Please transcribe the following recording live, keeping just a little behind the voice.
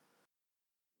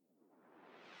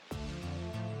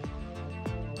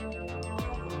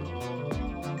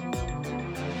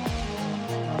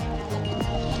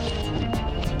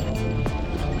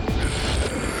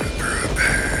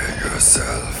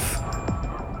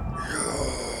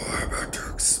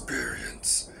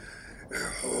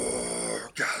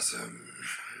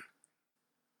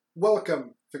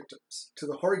Welcome, victims, to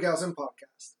the Horgasm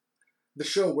Podcast, the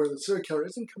show where the serial killer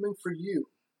isn't coming for you,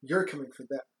 you're coming for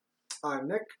them. I'm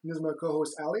Nick, this is my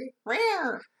co-host Ali,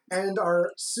 and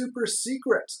our super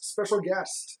secret special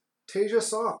guest, Tasia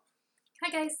Sop. Hi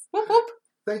guys. Whoop whoop.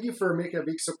 Thank you for making a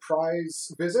big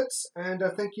surprise visit, and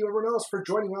thank you everyone else for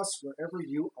joining us wherever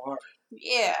you are.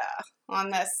 Yeah,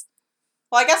 on this.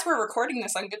 Well, I guess we're recording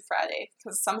this on Good Friday,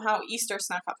 because somehow Easter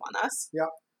snuck up on us. Yeah.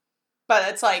 But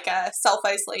it's like a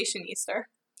self-isolation Easter.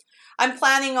 I'm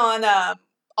planning on,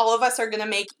 all of us are going to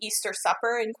make Easter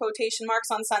supper, in quotation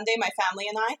marks, on Sunday, my family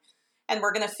and I, and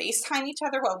we're going to FaceTime each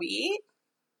other while we eat.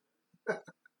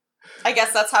 I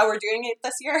guess that's how we're doing it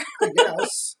this year. I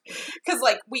guess. Because,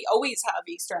 like, we always have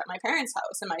Easter at my parents'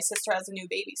 house, and my sister has a new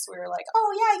baby, so we were like,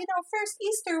 oh, yeah, first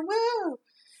Easter, woo!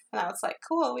 And I was like,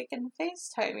 cool, we can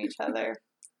FaceTime each other.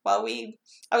 While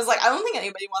I was like, I don't think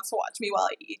anybody wants to watch me while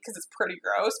I eat, because it's pretty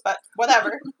gross, but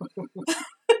whatever.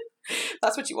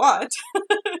 That's what you want.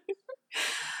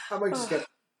 I might just get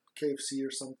KFC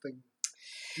or something.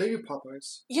 Maybe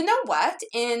Popeyes. You know what?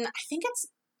 I think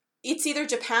it's either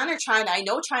Japan or China. I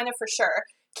know China for sure.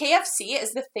 KFC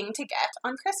is the thing to get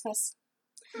on Christmas.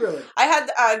 Really? I had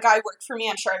a guy work for me.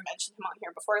 I'm sure I mentioned him on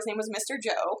here before. His name was Mr.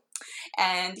 Joe.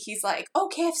 And he's like, oh,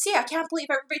 KFC. I can't believe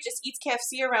everybody just eats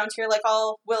KFC around here like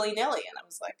all willy-nilly. And I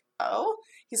was like, oh?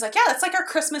 He's like, yeah, that's like our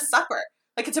Christmas supper.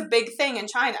 Like, it's a big thing in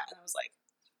China. And I was like,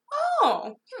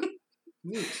 oh.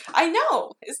 Neat. I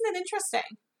know. Isn't it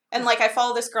interesting? And, like, I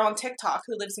follow this girl on TikTok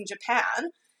who lives in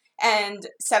Japan. And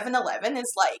 7-Eleven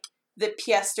is, like, the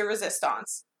pièce de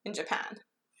résistance in Japan.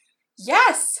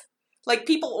 Yes! Like,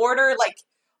 people order, like,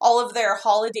 all of their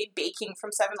holiday baking from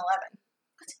 7-Eleven.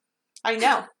 I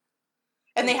know.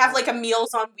 And they have, like, a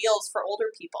Meals on Wheels for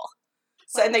older people.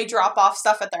 So, and they drop off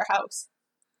stuff at their house.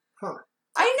 Huh.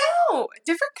 I know!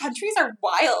 Different countries are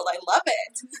wild. I love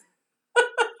it.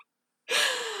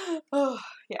 Oh,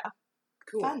 yeah.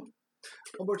 Cool. Fun.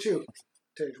 How about you,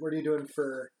 Tage? What are you doing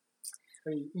for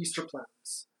any Easter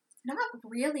plans? Not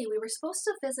really. We were supposed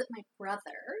to visit my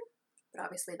brother, but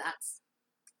obviously that's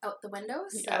out the window.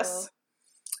 So Yes.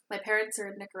 my parents are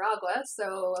in Nicaragua,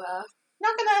 so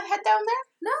Not gonna head down there?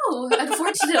 no,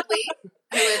 unfortunately,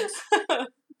 I would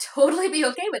totally be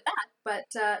okay with that.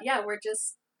 But yeah, we're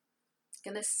just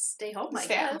gonna stay home. I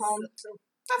Stay guess. at home.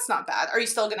 That's not bad. Are you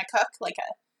still gonna cook like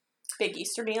a big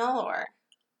Easter meal or?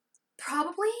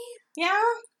 Probably. Yeah.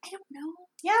 I don't know.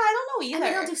 Yeah, I don't know either. I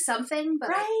mean, I'll do something, but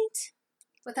right.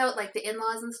 without like the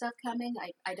in-laws and stuff coming,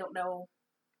 I don't know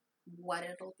what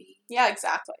it'll be. Yeah,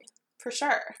 exactly. For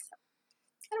sure.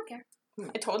 I don't care.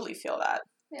 I totally feel that.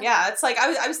 Yeah. Yeah, it's like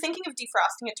I was thinking of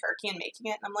defrosting a turkey and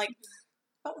making it, and I'm like,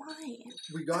 but why?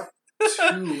 We got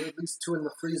at least two in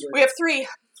the freezer. We have 3.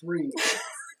 3.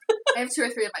 I have 2 or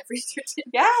 3 in my freezer too.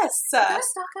 Yes. Gotta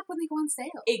stock up when they go on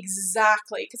sale.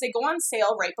 Exactly, because they go on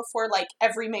sale right before like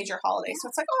every major holiday. So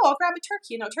it's like, oh, I'll grab a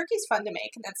turkey. Turkey's fun to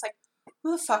make, and it's like,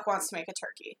 who the fuck wants to make a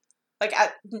turkey? Like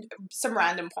at some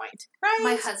random point, right?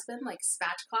 My husband like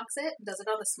spatchcocks it, does it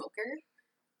on the smoker,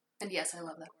 and yes, I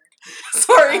love that word.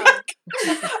 Sorry,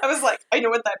 I was like, I know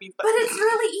what that means, but it's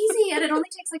really easy, and it only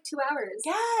takes like 2 hours.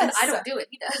 Yes, and I don't do it;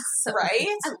 he does. So right?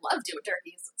 I love doing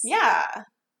turkeys. So Yeah,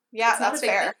 that's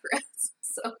fair. For us,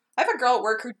 so I have a girl at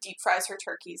work who deep fries her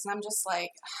turkeys, and I'm just like,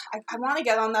 I want to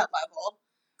get on that level,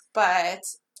 but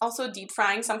also deep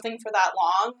frying something for that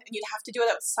long, and you'd have to do it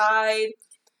outside.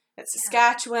 It's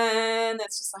Saskatchewan.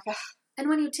 It's just like, and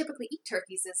when you typically eat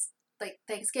turkeys is like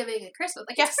Thanksgiving and Christmas.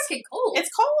 Like yes. it's freaking cold. It's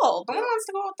cold. No one wants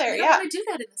to go out there. You don't want to do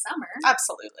that in the summer.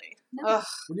 Absolutely. No. Ugh.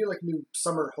 We need like a new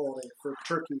summer holiday for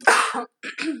turkeys.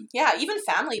 Yeah, even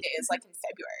Family Day is like in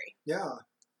February. Yeah.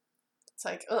 It's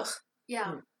like, ugh.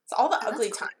 Yeah. It's all the Oh, ugly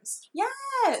that's cool. times.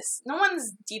 Yes. No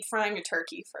one's deep frying a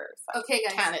turkey for Okay,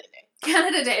 guys. Canada Day.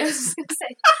 Canada Day. I was just gonna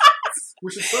say.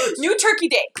 We should start. New Turkey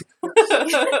Day.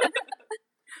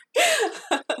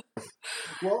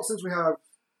 Well, since we have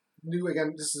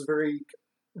again, this is very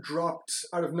dropped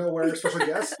out of nowhere special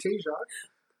guest, Tasia.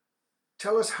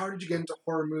 Tell us, how did you get into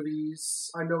horror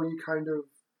movies? I know you kind of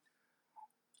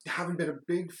haven't been a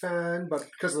big fan, but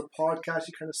because of the podcast,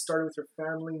 you kind of started with your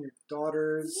family and your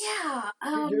daughters. Yeah.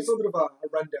 Give us a little bit of a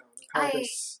rundown of how I-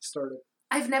 this started.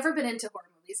 I've never been into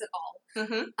horror movies at all.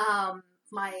 Mm-hmm.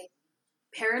 My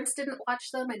parents didn't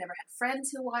watch them. I never had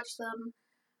friends who watched them.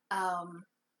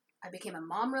 I became a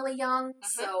mom really young,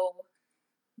 so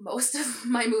most of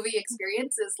my movie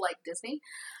experience is like Disney.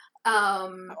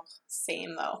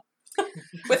 Same though.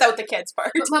 Without the kids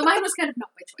part. But mine was kind of not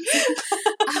my choice.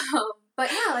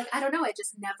 But yeah, like, I don't know. I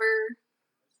just never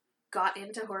got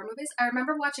into horror movies. I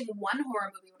remember watching one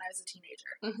horror movie when I was a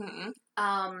teenager.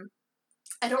 Mm-hmm.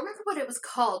 I don't remember what it was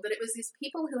called, but it was these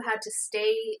people who had to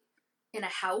stay in a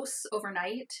house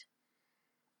overnight,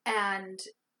 and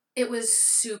it was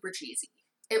super cheesy.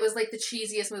 It was like the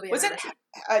cheesiest movie Was I've it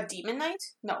ever seen. Demon Night?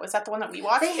 No, is that the one that we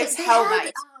watched? It's They Hell had,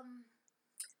 Night.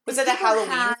 Was it a people Halloween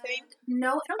had- thing?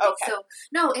 No, I don't think Okay. so.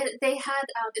 No, they had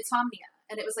insomnia,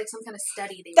 and it was like some kind of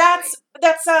study they were That's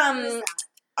doing. What is that?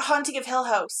 Haunting of Hill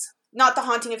House. Not The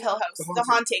Haunting of Hill House. The The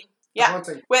Haunting. The Yeah.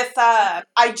 Haunting. With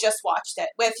I just watched it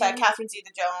with Did you? Catherine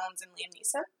Zeta-Jones and Liam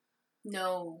Neeson.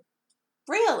 No,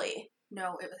 Really?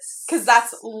 it was Because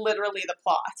that's literally the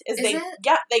plot. Is Is they it?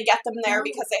 get them there No.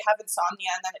 because they have insomnia,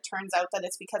 and then it turns out that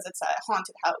it's because it's a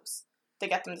haunted house. They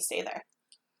get them to stay there.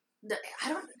 I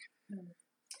don't.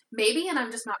 Maybe, and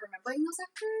I'm just not remembering those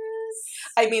actors.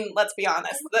 I mean, let's be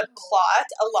honest. The plot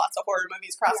of lots of horror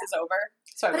movies crosses over,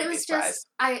 so I But it wouldn't be was surprised. just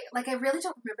I really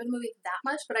don't remember the movie that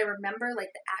much, but I remember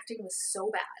like the acting was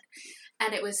so bad,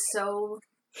 and it was so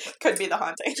Could be The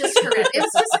Haunting. just horrendous. It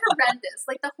was just horrendous.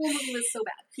 Like the whole movie was so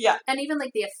bad. Yeah. And even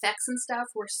like the effects and stuff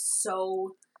were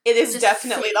so. It is just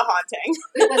definitely fake. The Haunting.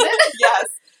 Was it? Yes.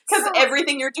 Because So-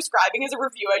 everything you're describing as a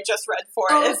review I just read for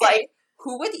it is okay. like,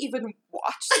 who would even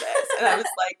watch this? And I was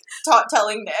like,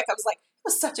 telling Nick, I was like, it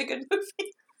was such a good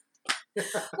movie.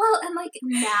 Well, and like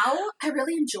now I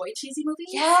really enjoy cheesy movies.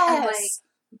 Yes. And like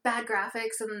bad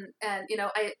graphics and you know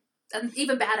and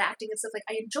even bad acting and stuff. Like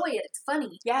I enjoy it. It's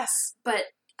funny. Yes. But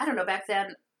I don't know. Back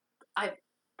then, I don't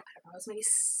know. I was maybe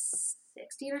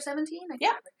 16 or 17. I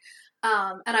can't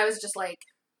remember. And I was just like,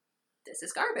 "This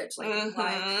is garbage." Like,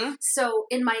 why? Mhm. So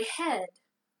in my head,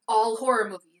 all horror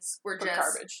movies were For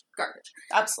just garbage.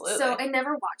 Absolutely. So I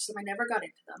never watched them. I never got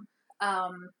into them.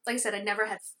 Like I said, I never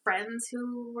had friends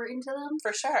who were into them.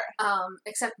 For sure.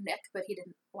 Except Nick, but he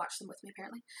didn't watch them with me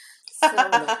apparently. So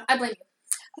I blame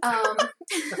you.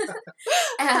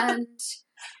 And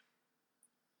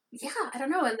yeah, I don't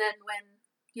know. And then when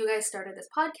you guys started this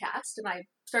podcast, and I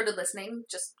started listening,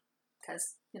 just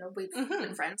because you know we've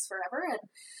been friends forever, and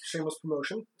Shameless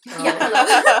promotion. yeah,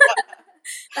 hello.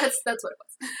 that's what it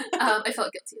was. I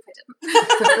felt guilty if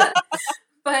I didn't.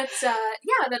 But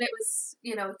yeah, then it was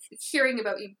hearing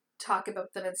about you talk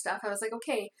about them and stuff. I was like,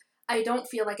 okay, I don't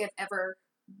feel like I've ever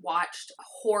watched a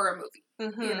horror movie.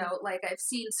 Mhm. You know, like I've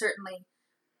seen certainly,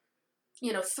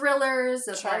 thrillers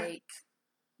and Sure. like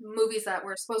movies that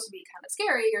were supposed to be kind of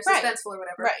scary or Right. suspenseful or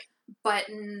whatever, Right. but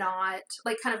not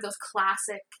like kind of those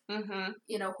classic,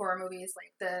 Mm-hmm. horror movies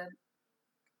like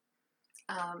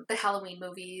the Halloween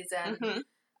movies and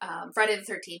Mm-hmm. Friday the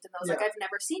 13th and those. Like Yeah. I've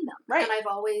never seen them, Right. and I've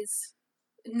always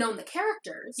known the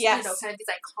characters. Yes. Kind of these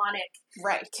iconic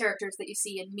Right. characters that you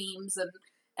see in memes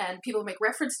and people make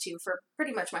reference to for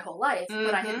pretty much my whole life,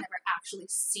 but I had Mhm. never actually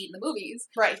seen the movies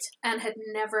Right. and had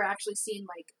never actually seen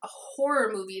like a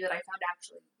horror movie that I found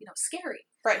actually, scary.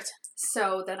 Right.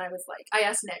 So then I was like, I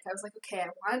asked Nick, I was like, okay, I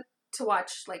want to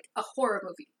watch like a horror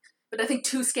movie, but nothing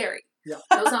too scary. Yeah.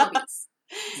 No zombies.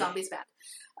 Zombies bad.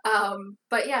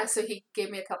 But yeah, so he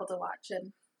gave me a couple to watch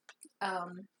and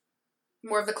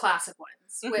more of the classic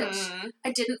ones, which Mhm.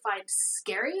 I didn't find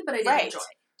scary, but I did Right. enjoy.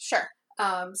 Sure.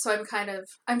 So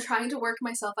I'm trying to work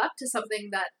myself up to something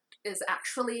that is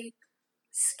actually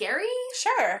scary.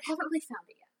 Sure. I haven't really found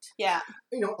it yet.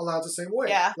 Yeah. Allows the same way.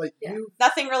 Yeah. Like Yeah. you,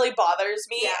 Nothing really bothers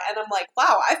me, Yeah. and I'm like,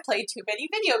 wow, I've played too many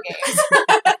video games.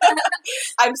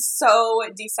 I'm so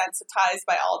desensitized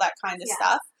by all that kind of Yeah.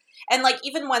 stuff. And like,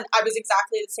 even when I was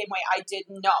exactly the same way, I did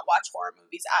not watch horror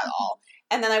movies at all.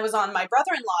 And then I was on my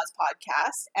brother-in-law's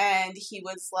podcast, and he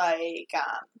was like,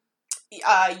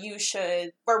 you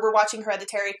should, where we're watching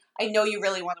Hereditary, I know you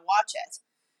really want to watch it.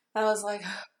 And I was like,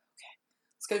 okay,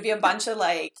 it's going to be a bunch of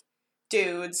like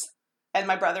dudes, and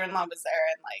my brother-in-law was there,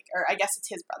 and like, or I guess it's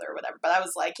his brother or whatever, but I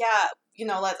was like, yeah,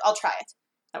 I'll try it.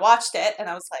 I watched it, and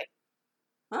I was like,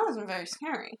 that wasn't very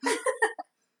scary.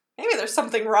 Maybe there's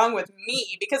something wrong with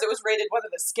me, because it was rated one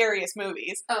of the scariest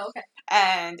movies. Oh, okay.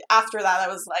 And after that, I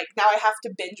was like, now I have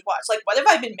to binge watch. Like, what have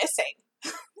I been missing?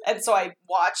 And so I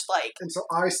watched, like, and so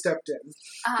I stepped in,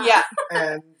 yeah,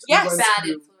 and Yes. we went Bad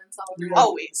through- influence all we over. went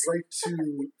Always. right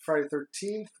to Friday the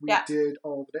 13th. We Yeah. did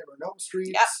all the Nightmare on Elm Streets.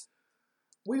 Yep.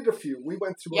 We did a few. We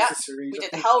went through Yep. most of the series. we I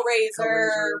did think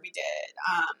Hellraiser, we did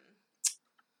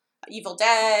Evil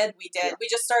Dead, Yeah. we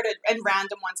just started, and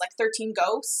random ones, like 13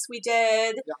 Ghosts we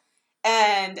did. Yeah.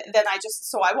 And then I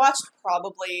watched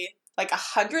probably like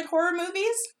 100 horror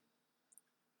movies.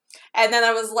 And then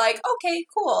I was like, okay,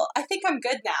 cool. I think I'm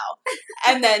good now.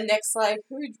 And then Nick's like,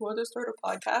 hey, do you want to start a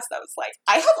podcast? I was like,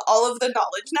 I have all of the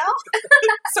knowledge now.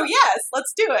 So yes,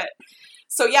 let's do it.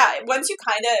 So yeah, once you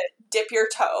kind of dip your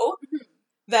toe,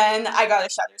 Then I got a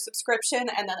Shudder subscription,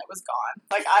 and then it was gone.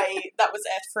 Like, that was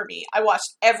it for me. I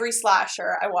watched every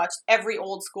slasher. I watched every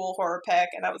old school horror pick,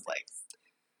 and I was like,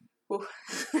 ooh,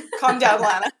 calm down,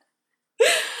 Lana.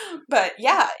 But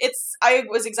yeah, I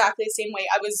was exactly the same way.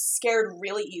 I was scared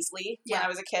really easily when I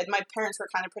was a kid. My parents were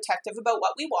kind of protective about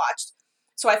what we watched.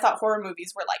 So I thought horror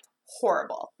movies were like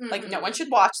horrible. Mm-hmm. Like no one should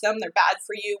watch them. They're bad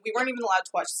for you. We weren't even allowed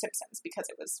to watch Simpsons because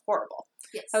it was horrible.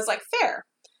 Yes. I was like, fair.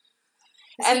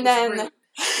 And then,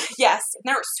 yes, and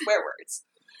there were swear words.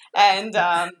 And,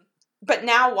 but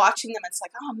now watching them, it's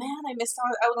like, oh man, I missed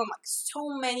out on like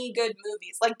so many good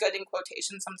movies. Like good in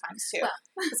quotation sometimes too.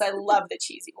 Because I love the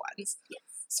cheesy ones. Yes.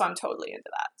 So I'm totally into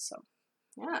that. So,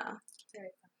 yeah.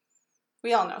 Very fun.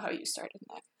 We all know how you started,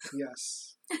 Nick.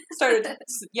 Yes. Started at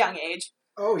a young age.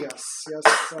 Oh, yes.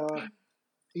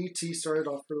 E.T. started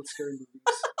off with scary movies.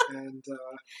 And,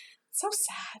 so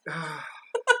sad.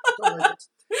 Don't like it.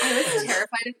 I was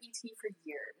terrified of E.T. for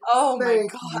years. Oh my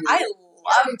god. I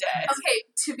loved it. Okay,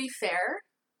 to be fair,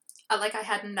 I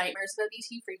had nightmares about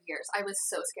E.T. for years. I was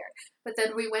so scared. But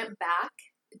then we went back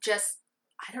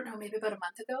I don't know, maybe about a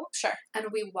month ago. Sure. And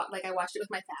I watched it with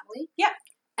my family. Yeah.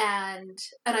 And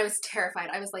I was terrified.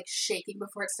 I was like shaking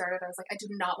before it started. I was like, I do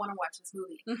not want to watch this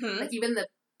movie. Mm-hmm. Like even the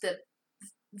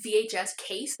VHS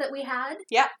case that we had,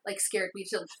 like scared me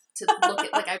to look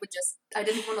at. Like I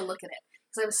didn't want to look at it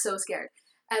because I was so scared.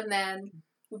 And then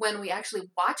when we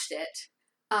actually watched it,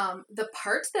 the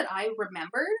parts that I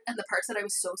remembered and the parts that I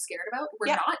was so scared about were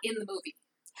not in the movie.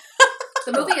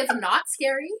 The movie is not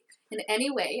scary in any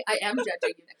way. I am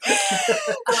judging you,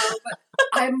 Nicholas.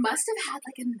 I must have had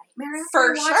like a nightmare after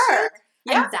I watched it.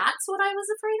 Yeah. And that's what I was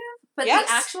afraid of. But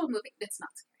the actual movie, it's not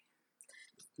scary.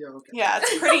 Yeah, okay. Yeah,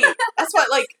 it's pretty. That's what,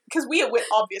 like, because we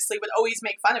obviously would always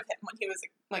make fun of him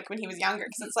when he was younger.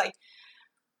 Because it's like,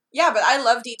 yeah, but I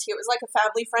loved E.T. It was like a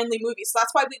family-friendly movie. So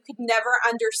that's why we could never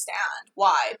understand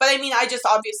why. But I mean, I just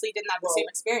obviously didn't have the same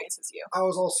experience as you. I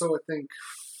was also, I think,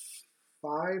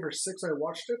 5 or 6 when I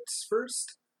watched it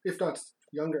first, if not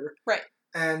younger. Right.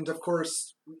 And of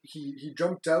course, he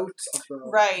jumped out of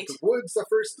the woods the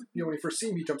first. When he first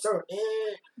seen me, he jumps out.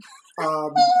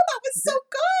 Oh, that was so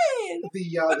good.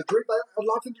 The drink. I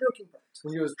loved the drinking part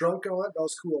when he was drunk and all that. That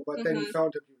was cool. But then he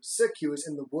found out he was sick. He was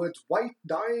in the woods, white,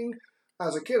 dying.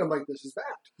 As a kid, I'm like, this is bad.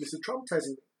 This is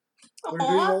traumatizing me. They're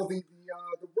doing all the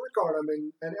work on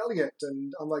him and Elliot,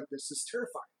 and I'm like, this is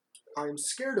terrifying. I'm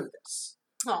scared of this.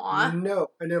 Aww. No.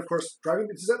 And then, of course, driving.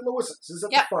 This is at Lewis's. This is at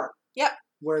the farm. Yep.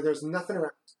 Where there's nothing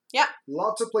around. Yeah.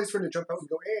 Lots of place for him to jump out and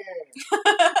go,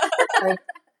 And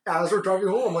as we're driving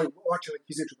home, I'm like, watching, like,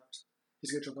 he's going to jump out.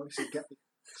 He's going to jump out. He's going to get me.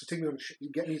 So take me on the shit.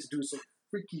 You get me to do this little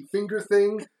freaky finger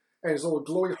thing and his little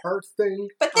glowy heart thing.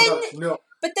 But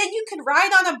then you could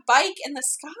ride on a bike in the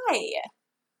sky.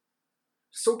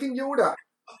 So can Yoda.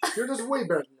 Yoda's way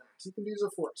better than that. He can use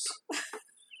a force.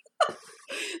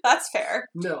 That's fair.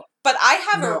 No. But I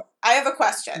have a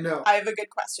question. No. I have a good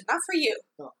question. Not for you.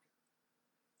 Oh.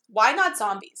 Why not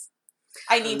zombies?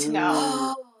 I need to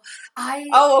know.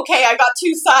 Okay. I got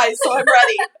 2 sides, so I'm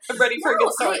ready. I'm ready for a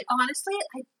good story. Honestly,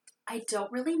 I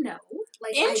don't really know.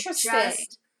 Like, interesting.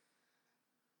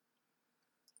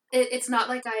 It's not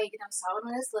like I saw one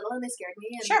when I was little and they scared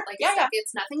me. And sure. Yeah.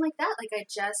 It's nothing like that. Like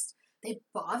they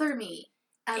bother me.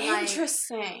 And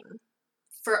interesting.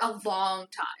 For a long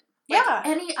time. Like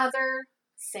any other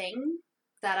thing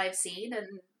that I've seen and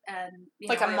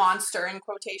like a monster in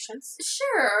quotations.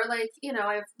 Sure, like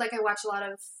I watch a lot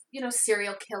of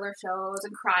serial killer shows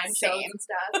and crime shows and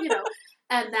stuff.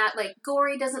 And that like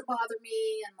gory doesn't bother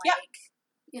me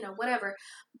and whatever.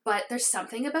 But there's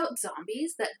something about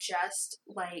zombies that just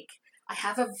like I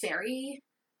have a very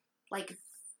like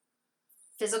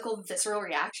physical visceral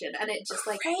reaction and it just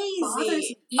like bothers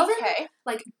me. Even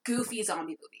like goofy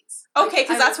zombie movies. Okay,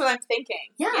 because that's what I'm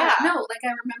thinking. Yeah, no, like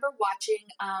I remember watching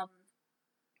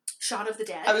Shaun of the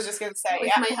Dead. I was just gonna say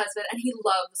with my husband, and he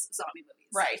loves zombie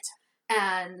movies. Right.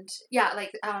 And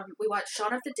we watched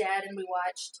Shaun of the Dead, and we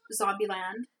watched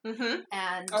Zombieland. Mm-hmm.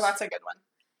 And that's a good one.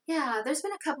 Yeah, there's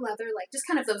been a couple other like just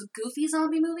kind of those goofy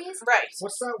zombie movies. Right.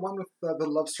 What's that one with the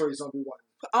love story zombie one?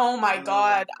 Oh my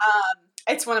god,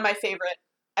 it's one of my favorite.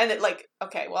 And it I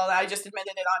just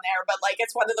admitted it on air, but like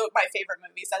it's one of my favorite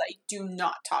movies that I do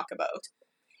not talk about.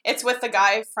 It's with the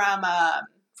guy from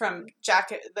Jack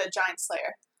the Giant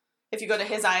Slayer. If you go to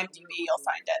his IMDb, you'll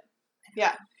find it.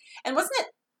 Yeah. And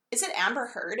is it Amber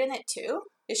Heard in it too?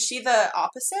 Is she the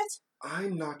opposite?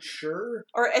 I'm not sure.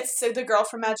 Or it's the girl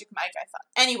from Magic Mike, I thought.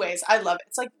 Anyways, I love it.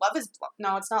 It's like Love is...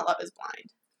 No, it's not Love is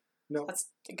Blind. No. That's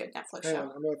a good Netflix Hang show.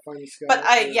 on, I'm going to find this guy. But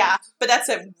but that's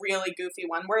a really goofy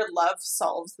one where love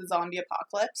solves the zombie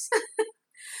apocalypse.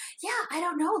 Yeah, I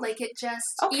don't know. Like, it just...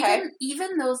 Okay.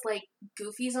 Even those, like,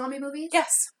 goofy zombie movies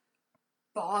Yes.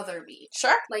 bother me.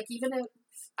 Sure. Like, even if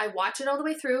I watch it all the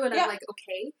way through and Yeah. I'm like,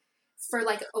 okay, for,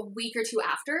 like, a week or two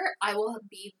after, I will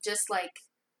be just, like,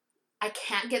 I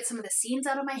can't get some of the scenes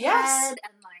out of my Yes. head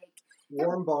and, like...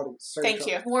 Warm Bodies. Sorry, Thank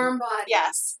Charlie. you. Warm Bodies.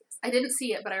 Yes. I didn't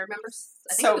see it, but I remember...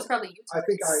 I think So- it was probably YouTube. I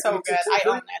think So it's, good. It's I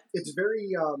very, own it. It's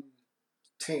very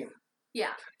tame.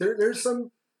 Yeah. There's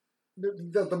some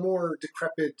the more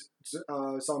decrepit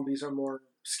zombies are more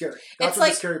scary. That's It's what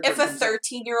like the scary if part a comes out.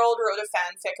 13-year-old wrote a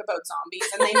fanfic about zombies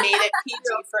and they made it PG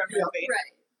for a Yeah. movie.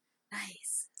 Right.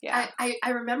 Nice. Yeah. I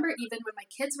remember even when my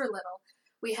kids were little,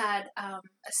 we had a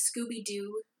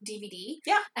Scooby-Doo DVD.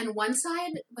 Yeah. And one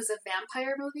side was a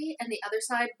vampire movie and the other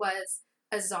side was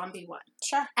a zombie one.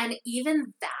 Sure. And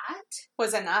even that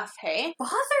Was enough, hey?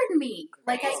 bothered me.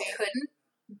 Like, I Crazy. couldn't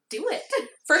do it.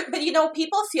 But you know,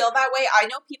 people feel that way. I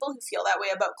know people who feel that way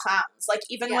about clowns. Like,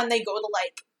 even Yeah. when they go to,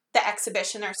 like, the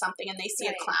exhibition or something and they see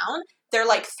Right. a clown, they're,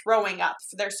 like, throwing up.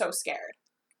 They're so scared.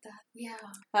 Yeah.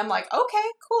 I'm like, okay,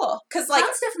 cool. Because, like,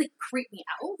 Clowns definitely creep me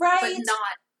out. Right. But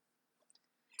not...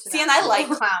 to see, that and I like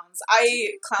level. clowns.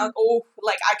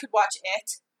 Like, I could watch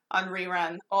it on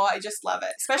rerun. Oh, I just love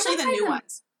it. Especially the find new them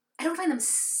ones. I don't find them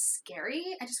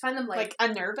scary. I just find them Like,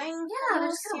 unnerving. yeah, they're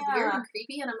just kind of weird and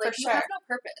creepy, and I'm For like, you sure. have no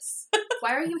purpose.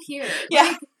 Why are you here?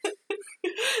 Yeah.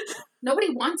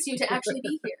 Nobody wants you to actually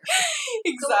be here.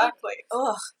 Exactly.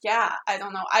 Ugh. Yeah. I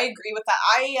don't know. I agree with that.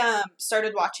 I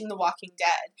started watching The Walking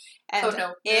Dead, and Oh,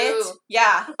 no. it. Ooh.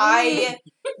 Yeah.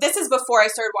 This is before I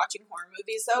started watching horror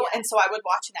movies, though, Yeah. and so I would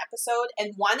watch an episode,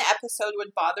 and one episode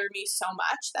would bother me so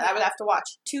much that I would have to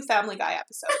watch 2 Family Guy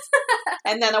episodes,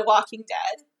 and then a Walking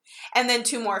Dead, and then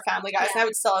 2 more Family Guys, and Yeah. I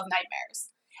would still have nightmares.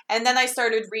 And then I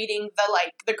started reading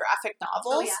the graphic novels.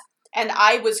 Oh, yeah. And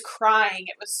I was crying.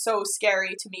 It was so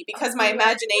scary to me because my Oh,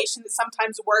 imagination is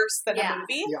sometimes worse than Yeah. a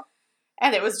movie. Yeah.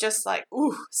 And it was just like,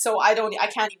 ooh. So I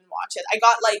can't even watch it. I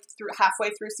got like halfway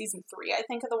through season 3, I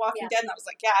think, of The Walking Yeah. Dead, and I was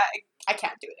like, yeah, I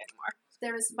can't do it anymore.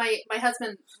 There was my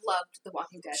husband loved The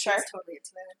Walking Dead. Sure. He was totally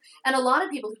into it. And a lot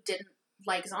of people who didn't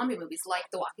like zombie movies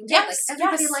liked The Walking Dead. Yes, Like,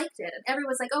 everybody yes. liked it. And everyone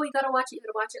was like, oh, you gotta watch it, you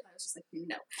gotta watch it. And I was just like,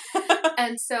 no.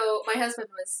 And so my husband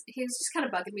he was just kind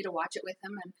of bugging me to watch it with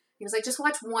him. And he was like, just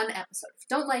watch one episode. If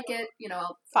you don't like it,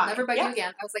 I'll Fine. never bug Yeah. you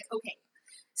again. I was like, okay.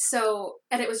 So,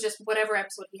 and it was just whatever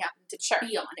episode he happened to Sure.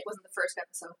 be on. It wasn't the first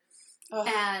episode. Ugh.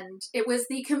 And it was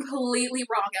the completely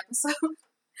wrong episode.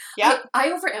 Yeah.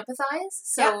 I over empathize.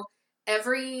 So Yeah.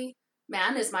 every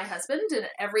man is my husband and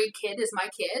every kid is my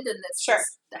kid, and that's Sure.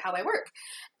 just how I work.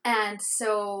 And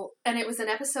it was an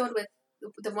episode with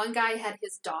the one guy had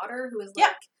his daughter who was Yeah.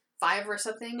 like 5 or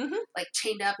something, Mhm. like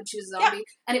chained up, and she was a Yeah. zombie.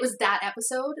 And it was that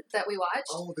episode that we watched.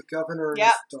 Oh, the governor and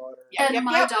Yep. his daughter. Yeah. And Yep,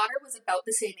 my yep. daughter was about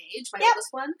the same age, my Yep. oldest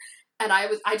one. And I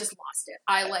just lost it.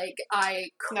 I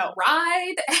No.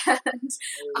 cried and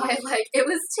Oh, it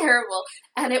was terrible.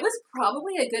 And it was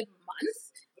probably a good month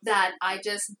that I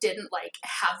just didn't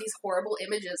have these horrible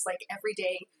images every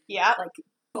day Yeah.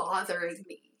 bothering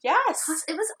me. Yes.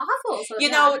 It was awful. So, You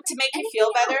yeah, know, to make you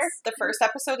feel anything better, else? the first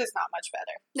episode is not much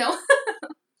better. No.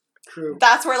 True.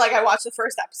 That's where I watched the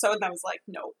first episode and I was like,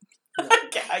 nope.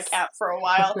 I can't for a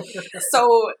while.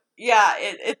 So yeah,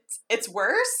 it's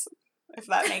worse, if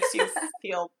that makes you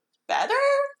feel better.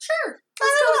 Sure. I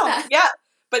Let's go don't with know. that. Yeah.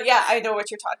 But yeah, I know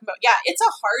what you're talking about. Yeah, it's a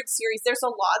hard series. There's a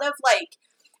lot of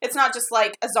it's not just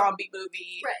like a zombie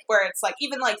movie Right. where it's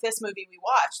even this movie we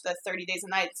watched, the 30 Days a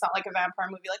Night. It's not like a vampire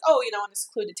movie in a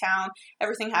secluded town,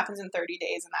 everything happens in 30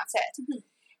 days and that's it. Mhm.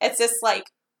 It's this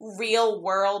real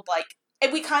world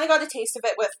and we kind of got a taste of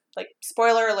it with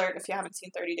spoiler alert if you haven't seen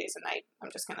 30 Days a Night.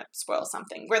 I'm just going to spoil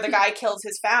something where the guy kills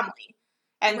his family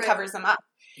and Right. covers them up.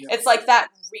 Yeah. It's that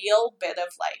real bit of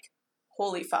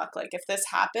holy fuck, if this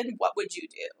happened, what would you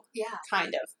do? Yeah.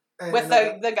 Kind of. And, With the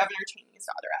governor chaining his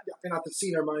daughter up. yeah, and at the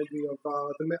scene reminded me of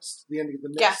The Mist, the ending of The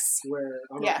Mist, Yes. where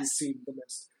I don't know if you've seen The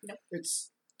Mist. Nope.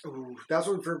 That's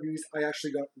one for me. I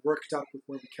actually got worked up with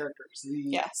one of the characters, the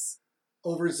Yes.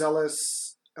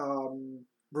 overzealous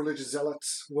religious zealot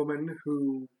woman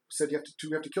who said you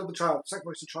have to kill the child,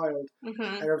 sacrifice the child, Mm-hmm.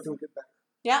 and everything will get better.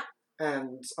 Yeah.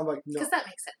 And I'm like, no. Because that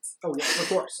makes sense. Oh yeah, of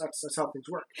course. That's how things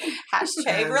work. Hashtag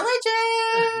And-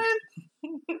 religion.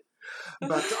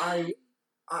 But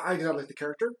I did not like the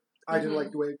character. I didn't Mhm.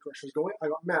 like the way the direction was going. I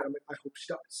got mad. I'm like, I hope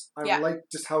she dies. I Yeah. like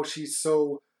just how she's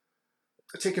so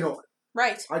taken over.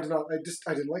 Right. I didn't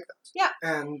like that. Yeah.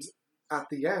 And at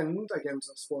the end, again, it's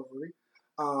a spoiler movie.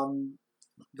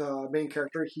 The main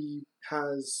character, he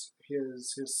has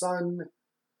his son,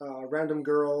 random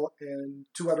girl, and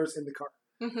 2 others in the car.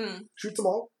 Mm-hmm. Shoots them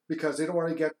all because they don't want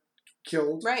to get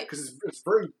killed. Right. Because it's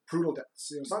very brutal deaths.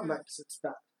 You know, it's not nice. It's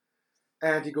bad.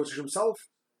 And he goes to shoot himself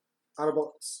out of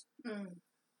bullets. Mm.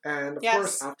 And of Yes.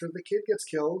 course, after the kid gets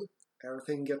killed,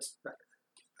 everything gets better.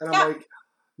 And Yeah. I'm like,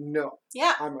 no,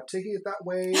 Yeah. I'm not taking it that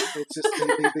way. It's just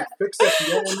they fixed it at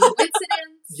the end.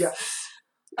 Coincidence. Yes.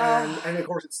 Oh. And of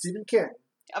course, it's Stephen King.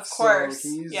 Of course. So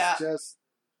he's yeah. just...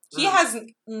 He has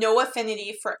no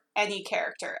affinity for any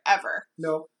character ever.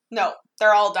 No. No,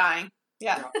 they're all dying.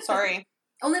 Yeah, Yeah. sorry.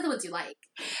 Only the ones you like.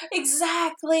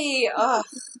 Exactly. Ugh.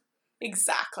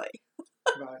 Exactly.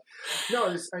 But, no,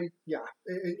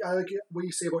 I like what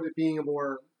you say about it being a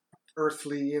more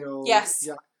earthly, you know. Yes.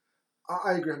 Yeah.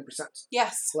 I agree 100%.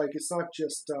 Yes. Like, it's not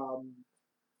just,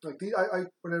 like,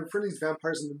 when I refer to these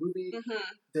vampires in the movie, Mm-hmm.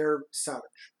 they're savage.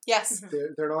 Yes.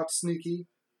 They're not sneaky.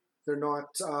 They're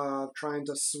not trying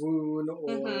to swoon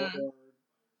or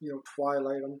you know,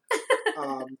 twilight them.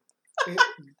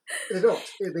 They don't.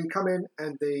 They come in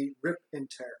and they rip and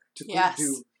tear to Yes.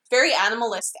 do Very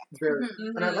animalistic. very.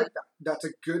 Mhm. And I like that. That's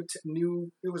a good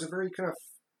new. It was a very kind of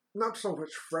not so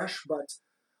much fresh, but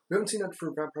we haven't seen that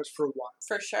for vampires for a while.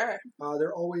 For sure.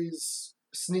 They're always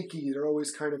sneaky. They're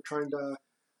always kind of trying to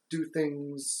do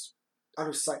things out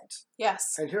of sight.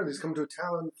 Yes. And here they come to a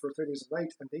town for 3 days a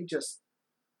night, and they just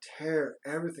tear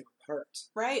everything apart.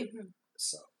 Right.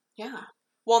 So Yeah.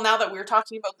 Well, now that we're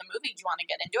talking about the movie, do you want to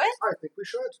get into it? I think we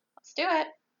should. Let's do it.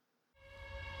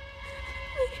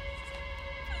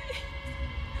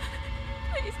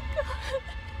 Please, God,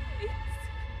 please.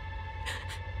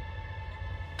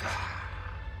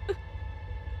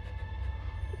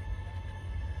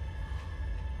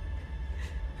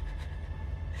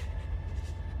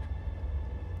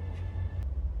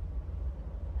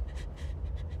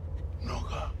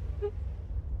 Noga.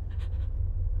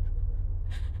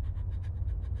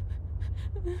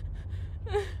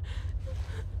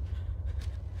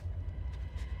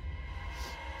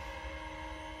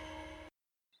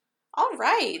 All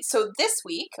right. So this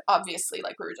week, obviously,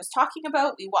 like we were just talking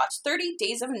about, we watched 30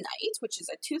 Days of Night, which is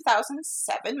a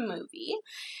 2007 movie.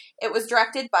 It was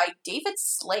directed by David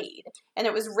Slade, and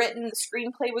the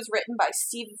screenplay was written by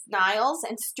Steve Niles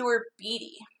and Stuart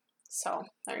Beattie. So,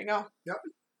 there you go.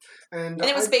 And And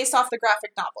it was based off the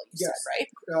graphic novel, you Yes. said,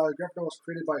 right? graphic novel was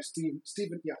created by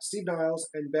Steve Niles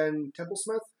and Ben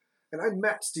Templesmith. And I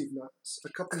met Steve Niles a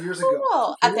couple of years ago.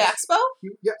 Cool. At the expo?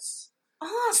 Yes.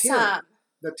 Awesome.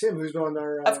 Tim, who's been on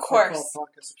our Of course.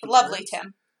 podcast. a few Lovely,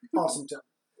 times. Tim. Awesome Tim.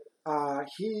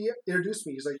 He introduced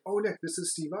me. He's like, "Oh, Nick, this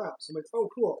is Steve Niles." I'm like, "Oh,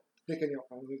 cool." Nick, and I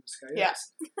know who this guy Yeah.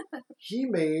 is. He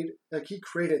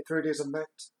created 30 Days of Night,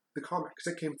 the comic,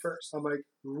 because it came first. I'm like,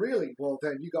 "Really? Well,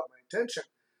 then you got my attention."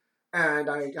 And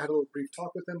I had a little brief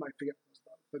talk with him. I forget what it was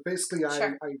about. But basically,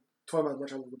 Sure. I told him how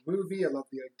much I love the movie. I love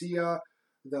the idea.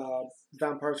 The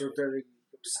vampires are very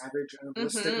savage,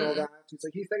 animalistic, and all that. He's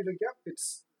like,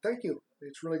 thank you.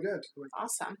 It's really good. I'm like,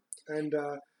 Awesome. and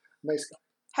nice guy.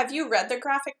 Have you read the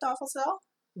graphic novels at all?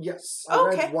 Yes, Oh, I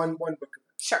okay. read one book of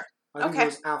it. Sure. I think Okay. it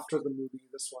was after the movie.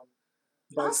 This one,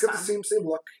 but it's got the Awesome. same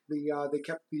look. They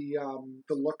kept the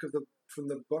look of from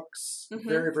the books Mhm.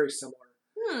 very, very similar.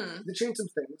 Hmm. They changed some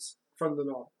things from the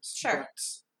novels. Sure. But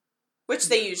Which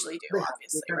they usually do, they have-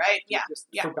 obviously, they right? do Yeah. just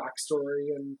Yeah. for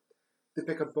backstory, and they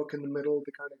pick a book in the middle.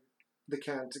 They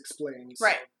can't explain. So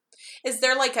Right. Is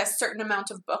there like a certain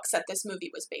amount of books that this movie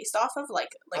was based off of?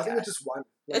 Like I think it's just one.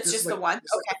 It's this just is the one?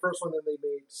 It's like the first one, then they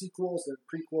made sequels, then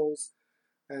prequels,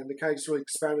 and they kind of just really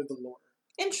expanded the lore.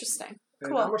 interesting. And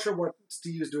Cool. I'm not sure what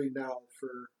Steve is doing now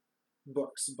for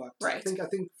books, but Right. I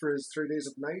think for his 3 Days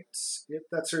of Night,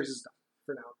 that series is done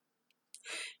for now.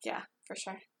 Yeah, for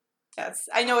sure. Yes,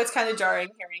 I know it's kind of jarring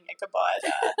hearing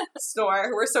Ichabod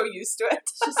snore. We're so used to it.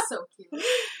 She's so cute.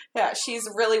 Yeah, she's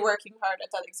really working hard at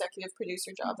that executive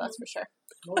producer job, that's for sure.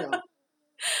 Oh yeah.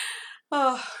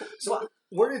 Oh, So well,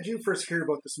 where did you first hear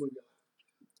about this movie?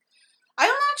 I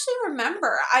don't actually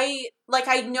remember.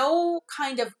 I know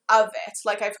kind of it.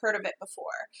 Like I've heard of it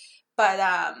before. But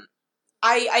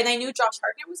I knew Josh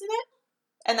Hartnett was in it.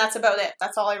 And that's about it.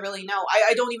 That's all I really know.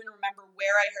 I don't even remember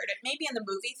where I heard it. Maybe in the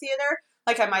movie theater.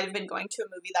 Like I might have been going to a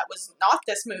movie that was not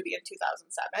this movie in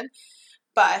 2007.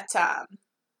 But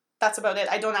that's about it.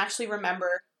 I don't actually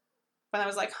remember when I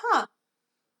was like, huh.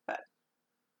 But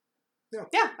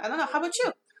yeah, I don't know. How about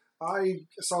you? I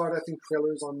saw it, I think,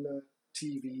 trailers on the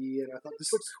TV, and I thought,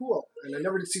 this looks cool. And I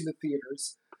never did see it in the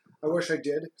theaters. I wish I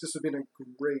did. This would have been a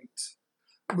great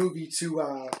movie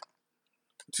to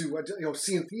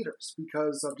see in theaters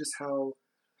because of just how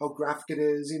graphic it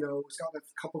is. It's got a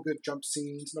couple good jump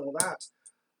scenes and all that.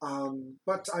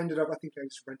 But I ended up, I think I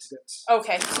just rented it.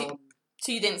 Okay.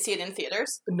 So you didn't see it in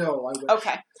theaters? No, I wish.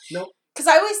 Okay. Nope. Because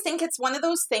I always think it's one of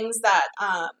those things that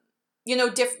you know,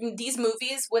 these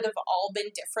movies would have all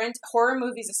been different. Horror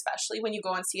movies, especially when you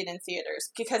go and see it in theaters,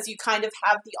 because you kind of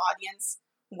have the audience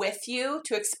with you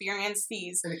to experience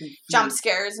these And it can jump feel-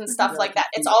 scares and stuff Yeah, like that.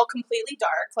 It's all completely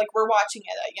dark. Like, we're watching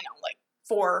it at, you know, like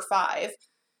 4 or 5.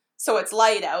 So it's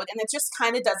light out, and it just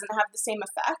kind of doesn't have the same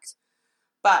effect.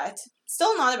 But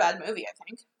still not a bad movie, I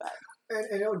think. But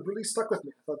And it really stuck with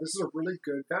me. I thought this is a really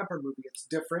good vampire movie. It's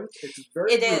different. It's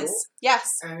very it brutal. is. Yes.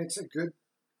 And it's a good,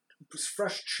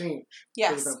 fresh change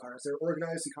Yes. for the vampires. They're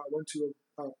organized. They kind of went to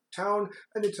a town,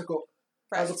 and they took over.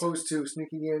 Right. As opposed to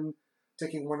sneaking in,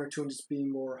 taking 1 or 2 and just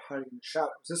being more hiding in the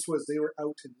shadows. This was, they were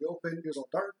out in the open. It was all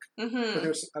dark, but Mm-hmm. they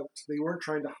were out. They weren't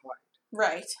trying to hide.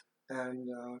 Right. And,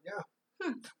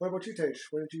 What about you, Tej?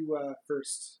 When did you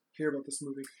first hear about this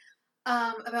movie?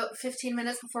 About 15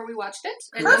 minutes before we watched it,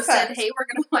 and Perfect. you said, "Hey, we're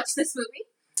going to watch this movie.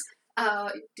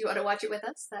 Do you want to watch it with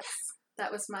us?"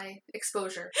 That was my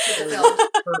exposure to the film.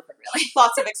 Perfect. Really.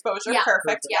 Lots of exposure. Yeah.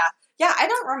 Perfect. Yeah. Yeah, I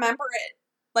don't remember it,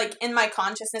 like, in my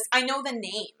consciousness. I know the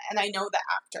name, and I know the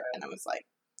actor, and I was like,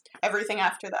 everything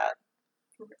after that,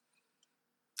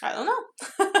 I don't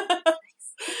know.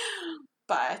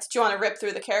 But do you want to rip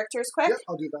through the characters quick? Yeah,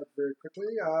 I'll do that very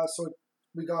quickly. So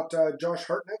we got Josh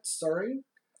Hartnett starring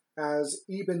as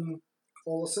Eben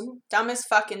Olsen. Dumbest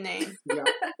fucking name. Yeah.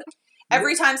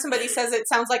 Every time somebody says it,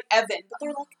 sounds like Evan, but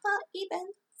they're like, Eben.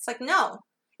 It's like, no.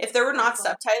 If there were not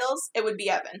subtitles, it would be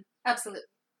Evan. Absolutely.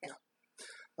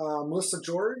 Melissa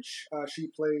George, she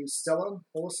plays Stella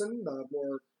Olsen.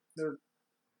 They're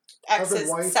X husband is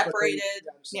wife, but separated.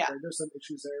 they're separated. There's some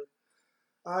issues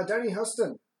there. Danny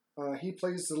Huston, he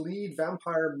plays the lead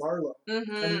vampire Marlowe.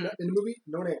 Mm-hmm. And in the movie,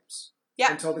 no names.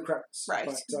 Yeah. Until the credits. Right.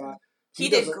 But He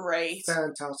does did a great.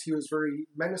 fantastic. He was very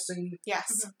menacing,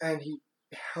 Yes. and he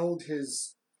held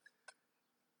his.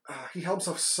 He held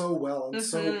himself so well, and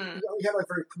so he had a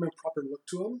very prim and proper look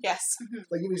to him. Yes.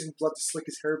 Like he was using blood to slick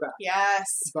his hair back, Yes.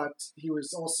 but he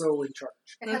was also in charge.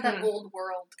 It had that old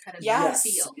world kind of Yes.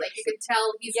 feel. Like, you could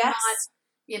tell he's Yes.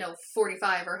 not,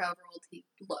 45 or however old he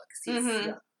looks. He's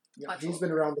Mhm. Yeah, much he's older.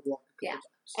 been around the block a couple Yeah. times.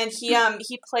 And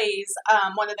he plays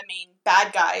one of the main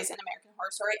bad guys in American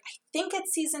Horror Story. I think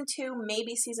it's season 2,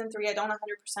 maybe season 3. I don't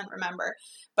 100% remember.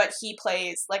 But he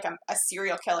plays like a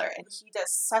serial killer, and he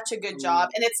does such a good job.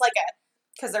 And it's like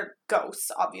because they're ghosts,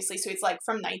 obviously. So it's like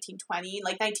from 1920,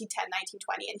 like 1910,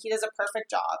 1920. And he does a perfect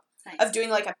job Nice. of doing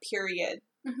like a period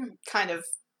Mhm. kind of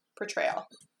portrayal.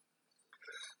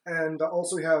 And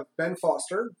also we have Ben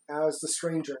Foster as the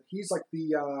stranger. He's like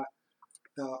the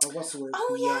what's the word?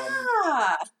 Oh, The,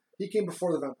 yeah. he came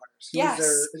before the vampires. He Yes. was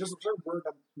there. There's a certain word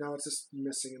now it's just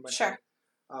missing in my Sure. head.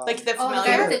 Like the Oh, the guy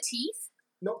familiar. with the teeth?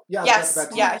 No, yeah, Yes,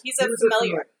 that's yeah, he's a He was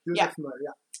familiar. He was Yeah. a familiar,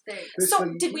 yeah. There you go. So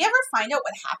Basically, did we ever find out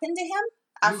what happened to him he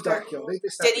after? got killed. They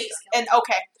snapped Did he? his And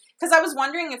okay, because I was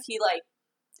wondering if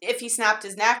he snapped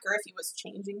his neck or if he was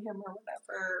changing him or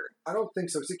whatever. I don't think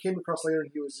so. Because he came across later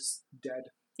and he was just dead.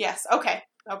 Yes. Okay.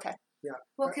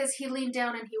 Well, because he leaned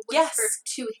down and he Yes.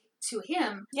 whispered to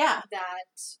him Yeah.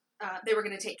 that they were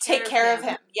going to take Take care of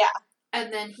him. Yeah.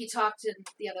 And then he talked in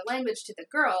the other language to the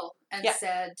girl and Yeah.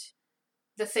 said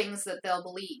the things that they'll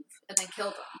believe, and then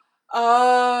killed him.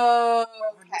 Oh.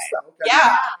 I missed that. Okay.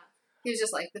 Yeah. He was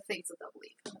just like, the things that they'll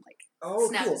believe. And like, Oh,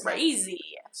 Snap cool. his neck. Crazy.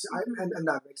 See, and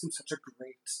that makes him such a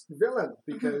great villain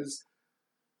because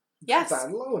Yes. that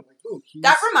alone, like, boom, he's,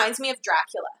 That reminds me of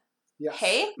Dracula. yes.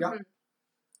 Hey. Yeah. Mhm.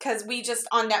 Because we just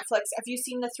on Netflix. Have you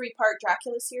seen the 3-part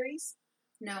Dracula series?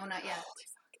 No, not yet.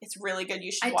 It's really good.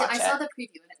 You should I watch it. saw the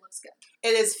preview and it looks good.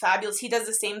 It is fabulous. He does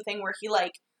the same thing where he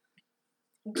like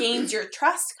gains your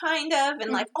trust kind of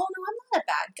and like, oh no, I'm not a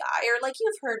bad guy, or like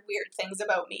you've heard weird things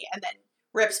about me, and then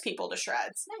rips people to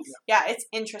shreds. Nice. Yeah, it's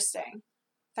interesting.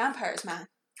 Vampires, man.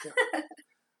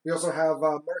 We also have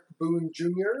Mark Boone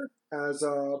Jr. as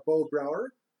Bo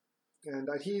Brower, and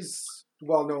he's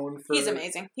well known for. He's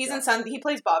amazing. He's Yeah. in Sun. He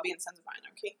plays Bobby in Sons of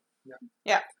Anarchy.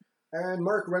 And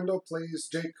Mark Rendell plays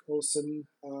Jake Olsen,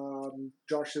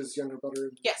 Josh's younger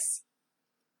brother. Yes.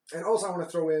 And also, I want to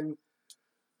throw in,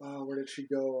 where did she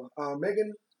go?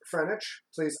 Megan Franich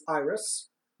plays Iris,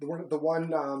 one of the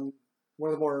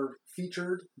more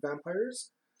featured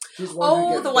vampires. She's one who Oh,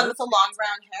 gets the one burnt. with the long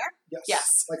brown hair. Yes.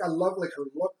 Yes. Like I love her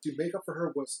look. The makeup for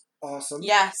her was awesome.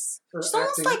 Yes. Her She's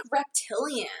almost acting. like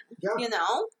reptilian. Yeah. You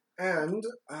know. And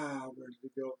where did he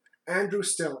go? Andrew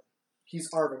Stillen. He's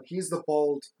Arvin. He's the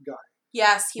bald guy.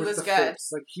 Yes, he with was the good. face.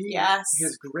 Like Yes.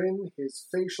 his grin, his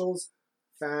facials,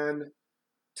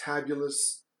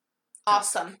 fantabulous.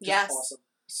 Awesome. Just Yes. awesome.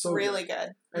 So Really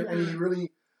good. good. And he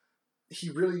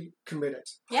really committed.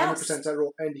 Yes. 100% that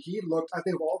role. And he looked, I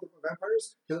think of all the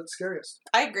vampires, he looked scariest.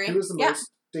 I agree. He was the yeah.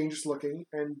 most dangerous looking,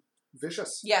 and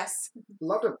vicious. Yes.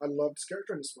 Loved him. I loved his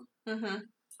character in this one. Mm-hmm.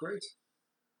 Great.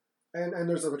 And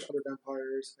there's a bunch of other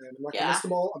vampires, and I'm not going to Yeah. list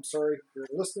them all. I'm sorry if you're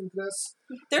listening to this.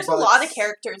 There's But- a lot of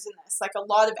characters in this, like a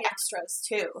lot of Yeah. extras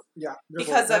too. Yeah. There's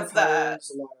Because a lot of the-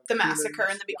 vampires, a lot of The massacre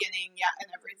humans. in the beginning,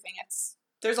 and everything.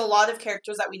 There's a lot of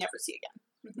characters that we never see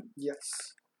again. Yeah.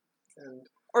 Yes. And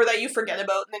Or that you forget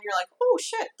about, and then you're like, oh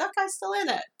shit, that guy's still in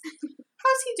it.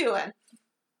 How's he doing?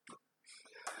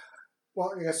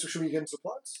 well, I guess should we get into the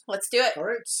plots? Let's do it. All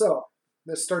right. So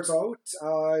this starts out.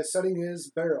 Setting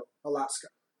is Barrow, Alaska,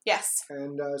 Yes.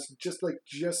 and it's just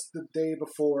the day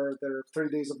before their 30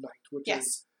 days of night, which Yes.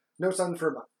 is no sun for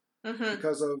a month Mm-hmm.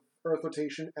 because of Earth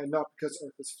rotation and not because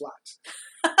Earth is flat.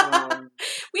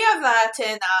 We have that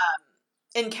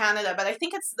in Canada, but I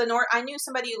think it's the North. I knew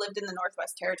somebody who lived in the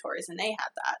Northwest Territories, and they had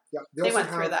that. Yeah, They also went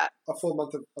through have that. a full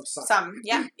month of sun.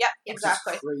 Yeah, which is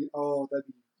exactly. Oh, that'd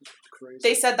be crazy.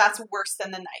 They said that's worse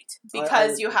than the night I because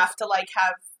would you think have to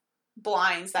have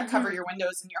blinds that Mhm. cover your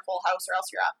windows in your whole house, or else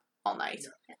you're up all night.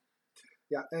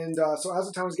 Yeah, and so as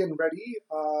the town is getting ready,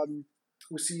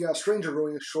 we see a stranger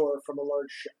rowing ashore from a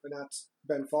large ship, and that's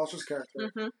Ben Foster's character.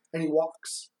 Mm-hmm. And he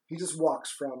walks. He just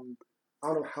walks from I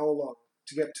don't know how long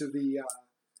to get to the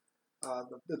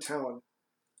town,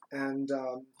 and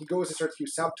he goes and starts to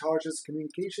sabotages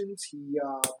communications. He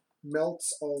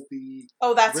melts all the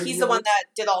Oh, he's the Radio. one that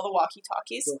did all the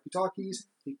walkie-talkies. walkie-talkies.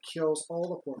 He kills all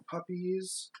the poor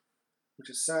puppies, which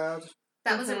is sad.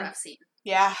 That was a Mhm. rough scene.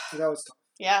 Yeah. That was tough.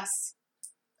 Yes.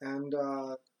 And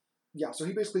so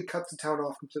he basically cuts the town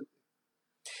off completely.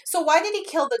 So why did he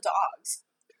kill the dogs?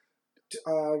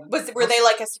 Were they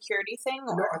like a security thing?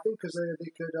 Or? No, I think because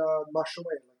they could mush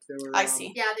away. Like they were. I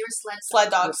see. Yeah, they were sled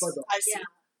Sled dogs. sled dogs. I see. Yeah.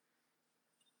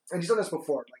 And he's done this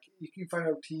before. Like you find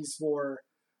out he's more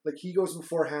like he goes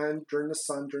beforehand during the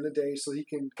sun during the day, so he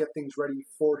can get things ready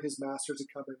for his masters to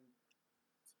come and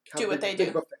have Do a what big- they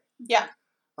big do. buffet. Yeah.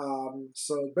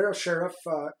 So Barrow Sheriff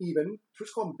Eben,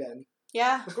 let's call him Ben.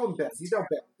 Yeah. Let's call him Ben. He's now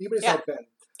Ben. Eben is Yeah. now Ben.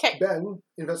 'Kay. Ben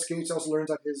investigates. Also learns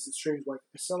that his estranged wife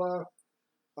Priscilla.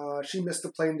 She missed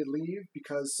the plane to leave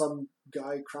because some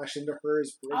guy crashed into her.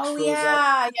 His brakes Oh froze up.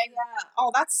 yeah.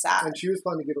 Oh, that's sad. And she was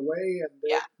planning to get away, and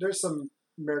Yeah. there's some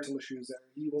marital issues there.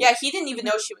 He won't, Yeah, he didn't even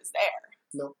know she was there.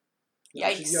 no.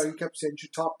 Yikes. He kept saying, "You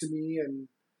should talk to me," and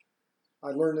I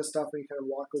learned this stuff, and he kind of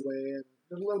walk away, and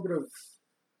there's a little bit of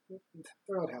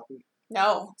they're not happy.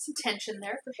 No. Some tension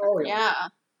there for sure. Oh yeah.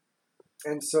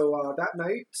 Yeah. And so that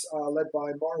night, led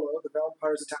by Marlowe, the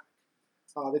vampires attack.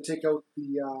 They take out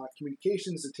the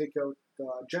communications, they take out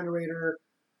the generator,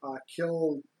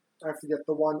 kill, I forget,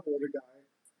 the one older guy.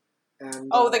 And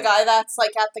The guy that's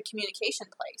at the communication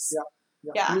place.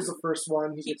 Yeah. He was the first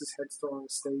one. He gets his head thrown on a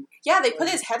stake. Yeah, they put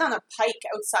his head on a pike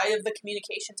outside of the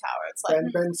communication tower. It's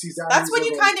like Ben sees that. that's he's when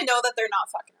you like, kind of know that they're not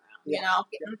fucking around. You know.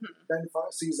 Yeah. Mhm. Ben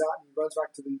sees that and runs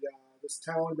back to this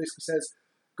town and basically says,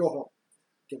 "Go home,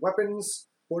 get weapons,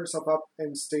 board yourself up,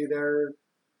 and stay there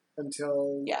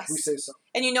until Yes. we say so."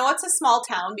 And you know it's a small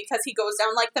town because he goes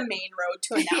down the main road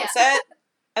to announce it,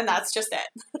 and that's just it.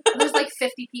 There's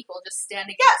 50 people just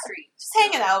standing in Yeah. the street. Just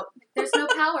hanging out. There's no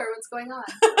power. What's going on?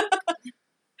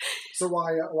 So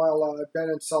while Ben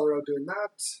and Sully are doing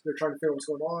that, they're trying to figure out what's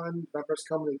going on. Vampires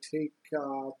come, they take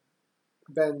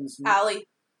Ben's Allie.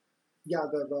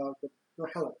 the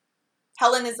Helen.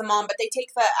 Helen is the mom, but they take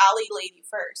the Allie lady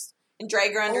first and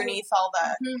drag her underneath all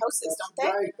the Mhm. houses, That's don't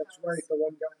they? right. That's right.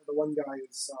 The one guy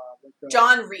is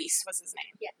John Reese was his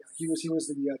name. Yes. He was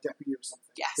the deputy or something.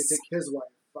 Yes. They take his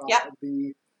wife. Yep.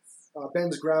 The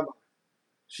Ben's grandma.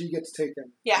 She gets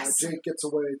taken. Yes. Jake gets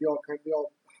away. They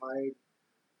all hide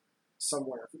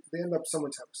somewhere. They end up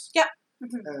someone's house. Yep.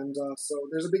 Mhm. And so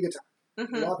there's a big attack. A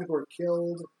Hmm. lot of people are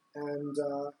killed, and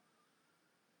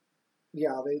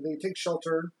they take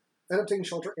shelter. End up taking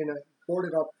shelter in a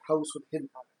boarded up house with hidden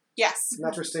attic. Yes. And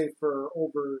that's where they stay for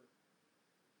over.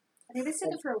 I think they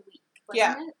stayed there for a week. Wasn't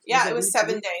Yeah. It? Yeah, Was it it was week,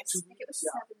 7 week, days. 2 I think it was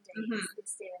Yeah. 7 days. Mhm. They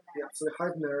stayed in Yeah, there. so they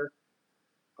hide in there,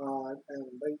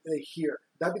 and they hear.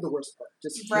 That'd be the worst part.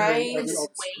 Just Right. hearing all the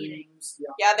Just waiting. screams.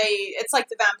 Yeah. Yeah, it's like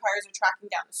the vampires are tracking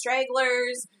down the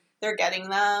stragglers. They're getting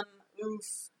them.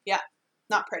 Oof. Yeah.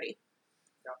 Not pretty.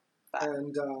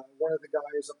 And one of the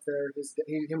guys up there,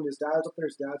 him and his dad's up there.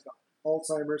 His dad's got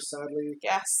Alzheimer's, sadly,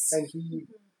 Yes. and he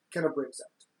kind of breaks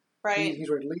out. Right. He's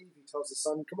ready to leave. He tells his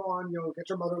son, "Come on, get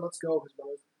your mother. Let's go."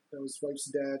 His wife's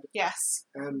dead, Yes.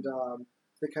 and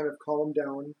they kind of calm him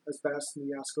down as best, and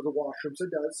he asks to go to the washroom. So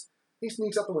he does. He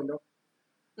sneaks out the window,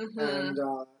 Hmm. and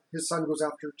his son goes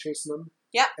after chasing him.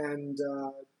 Yep. And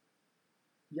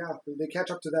they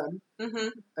catch up to them, Hmm.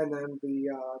 and then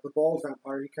the bald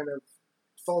vampire, he kind of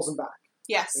falls him back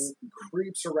Yes. and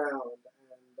creeps around,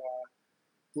 and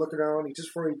looking around. Just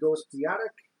before he goes to the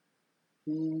attic,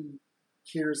 he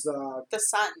hears the sun.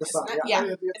 sun. Isn't it? Yeah,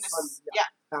 Yeah. the sun.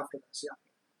 Yeah. After this,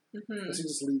 yeah. Mm-hmm. So he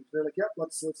just leaves. They're like, "Yep,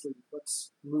 let's leave.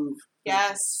 Let's move."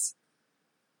 Yes.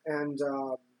 And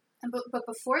but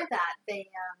before that, they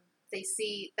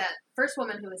see that first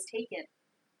woman who was taken,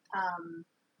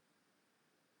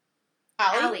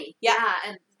 Allie. Yeah.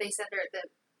 And they said that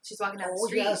she's walking down the oh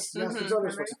street. yes, Mhm. there's other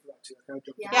sorts of that too. I kind of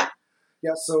jumped Yeah. ahead.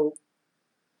 Yeah. So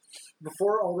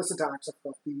before all this attacks,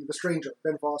 the stranger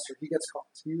Ben Foster, he gets caught.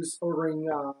 He was ordering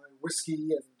whiskey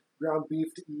and ground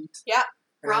beef to eat. Yeah.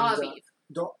 Raw and, beef.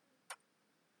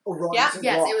 Raw. Yeah. Is it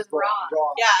Yes, it was raw.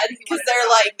 Yeah, because they're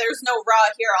like, there's no raw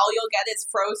here. All you'll get is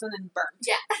frozen and burnt.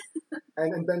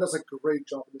 And Ben does a great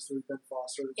job in this movie, Ben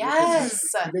Foster. Yes.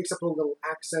 He makes up a little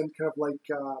accent, kind of like,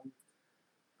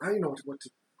 I don't know what to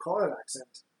call that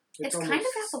accent. It's kind of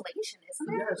Appalachian,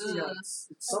 isn't it? Yes, yeah. Like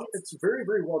It's very,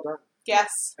 very well done.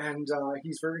 Yes. And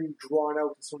he's very drawn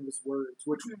out in some of his words,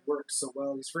 which works so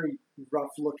well. He's very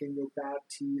rough-looking, bad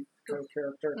teeth kind of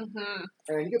character. Mm-hmm.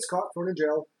 And he gets caught, thrown in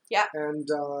jail. Yeah. And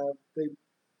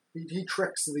he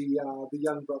tricks the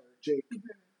young brother, Jake,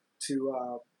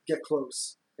 to get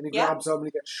close. And he grabs him and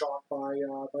he gets shot by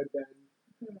Ben.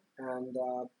 And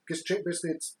because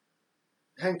basically it's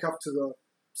handcuffed to the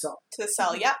cell. To the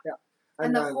cell, yeah.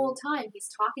 And the then, whole time he's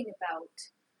talking about,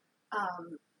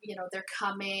 they're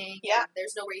coming. Yeah. And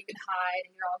there's nowhere you can hide,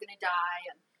 and you're all gonna die,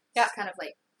 and Yeah. just kind of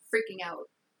like freaking out,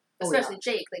 Oh, yeah. especially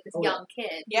Jake, like this Oh, yeah. young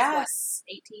kid. Yes.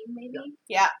 He's, what, 18 maybe.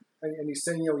 and he's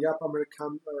saying, yep, I'm going to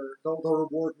come, or they'll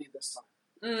reward me this time.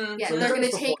 Mm. Yeah, So they're he's done gonna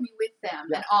this take before. me with them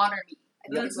Yeah. and honor me. I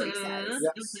think Mhm. is what he says.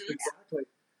 Yes, Mhm. exactly.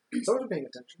 Someone's paying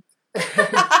attention.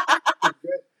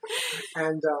 Good.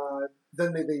 And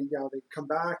then they come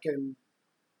back and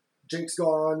Jake's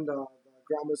gone.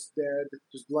 Grandma's dead.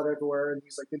 There's blood everywhere, and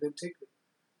he's like, "They didn't take me.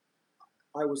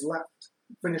 I was left.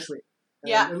 Finish me." And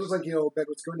Yeah. it was like Ben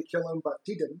was going to kill him, but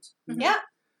he didn't. Yeah.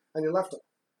 And he left him.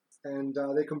 And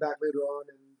they come back later on,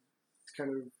 and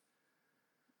kind of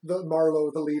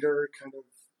Marlowe, the leader, kind of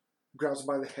grabs him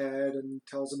by the head and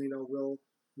tells him, we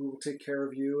will take care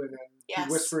of you. And then Yes.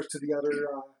 he whispers to the other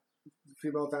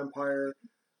female vampire.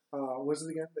 What was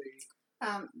it again?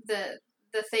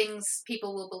 The things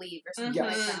people will believe or something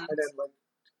Yes. like that. And then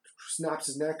snaps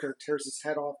his neck or tears his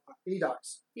head off. He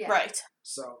dies. Yeah. Right.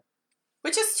 So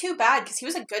Which is too bad, because he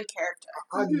was a good character.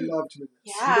 I Mhm. loved him in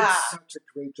this. Yeah. He did such a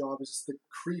great job as just the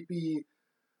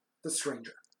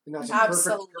stranger. And that's a perfect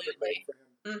Absolutely. name for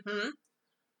him. Mm-hmm.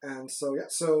 And so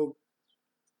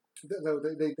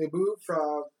they move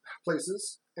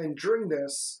places, and during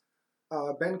this,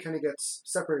 Ben kind of gets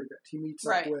separated a bit. He meets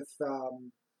Right. up with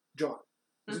John.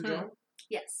 Is Mhm. it John?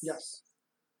 Yes. Yes.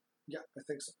 Yeah, I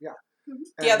think so. Yeah. Mhm.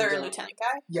 The And, other lieutenant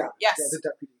guy? Yeah. Yes. Yeah, the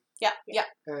deputy. Yeah.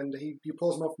 And he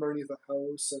pulls him up from underneath the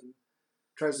house and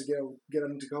tries to get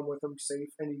him to come with him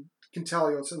safe. And he can tell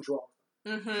something's wrong.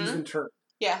 He's Mm-hmm. been turned.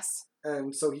 Yes.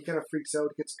 And so he kind of freaks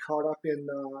out, gets caught up in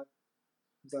the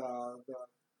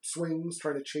swings,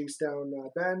 trying to chase down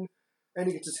Ben, and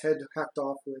he gets his head hacked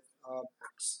off with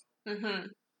axe, Mm-hmm.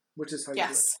 which is how you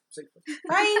Yes. do it safely.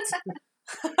 Right?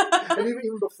 And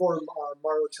even before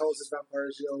Marlowe tells his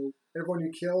vampires, everyone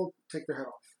you kill, take their head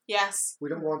off. Yes. We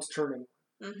don't want to turn anyone.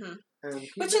 Mm-hmm. And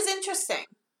Which is interesting.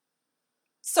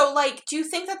 So, do you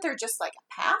think that they're just like a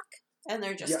pack? And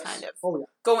they're just yes. kind of Oh, yeah.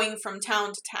 going from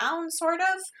town to town, sort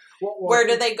of? Well, Where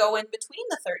do they go in between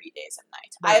the 30 days and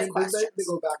night? well, I have questions. They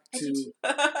go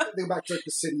back to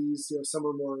the cities, some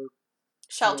are more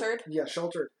Sheltered?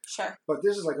 Sheltered. Sure. But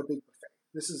this is like a big buffet.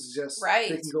 This is just Right.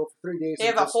 They can go for 3 days. They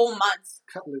and have a just whole month.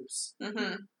 cut loose.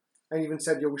 Mm-hmm. And even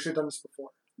said, we should have done this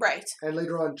before. Right. And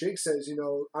later on, Jake says,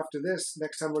 after this,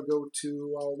 next time we'll go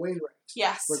to Wainwright.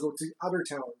 Yes. We'll go to other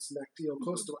towns next,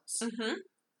 close to us. Mm-hmm.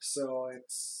 So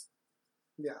it's,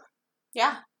 Yeah.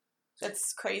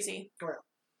 That's crazy.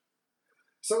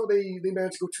 So they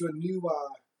managed to go to a new,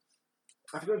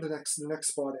 I forget what the next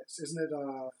spot is. Isn't it,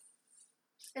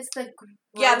 It's the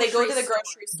Yeah, they go to the grocery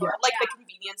grocery store, Yeah. like the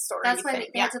convenience store. That's and why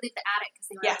everything. they had to leave the attic because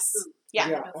they were out Yes. of food. Yeah.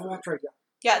 They had no Oh, food. that's right, yeah.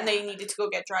 Yeah, and they needed to go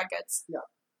get dry goods.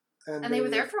 And they were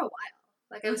there for a while.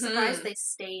 Like, I was Mhm. surprised they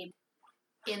stayed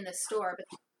in the store, but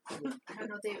I don't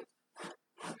know. It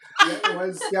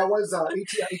was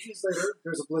 18 years later,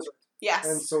 there's a blizzard. Yes.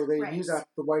 And so they Right. use that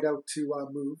the whiteout to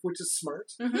move, which is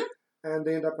smart. Mhm. And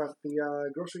they end up at the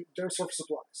general store for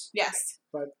supplies. Yes.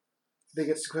 They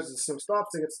get, because the snow stops,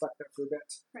 they get stuck there for a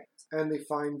bit. Right. And they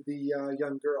find the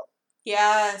young girl.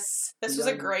 Yes. This was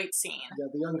a Young- great scene. Yeah,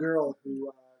 the young girl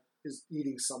who is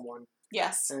eating someone.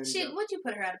 Yes. And, What'd you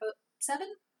put her at? About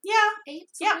 7, Yeah. 8?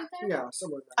 Yeah. Somewhere there? yeah,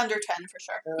 somewhere there. Under 10 for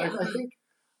sure. And Yeah. I think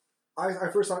I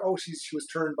first thought, she was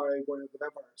turned by one of the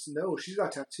vampires. No, she's got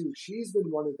a tattoo. She's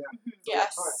been one of them. The whole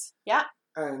time. Yes. Yeah.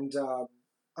 And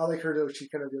I like her though. She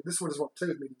kind of, this one doesn't want to play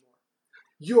with me anymore.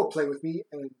 You'll play with me,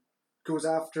 and goes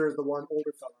after the one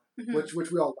older fella, which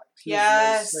we all liked. He was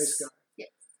a nice guy. Yes.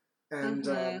 And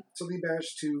so they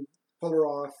managed to pull her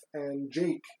off, and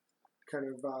Jake kind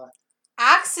of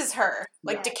axes her,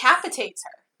 like decapitates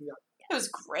her. Yeah. It was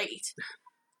great.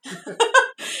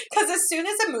 Because as soon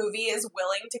as a movie is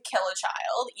willing to kill a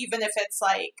child, even if it's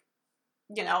like,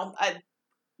 a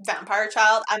vampire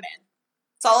child, I'm in.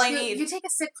 That's all I need. You take a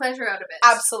sick pleasure out of it.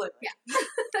 Absolutely. Yeah.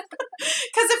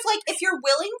 Because if you're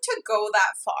willing to go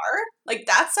that far, like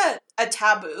that's a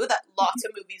taboo that lots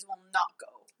of movies will not go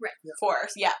for.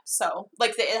 Yeah. So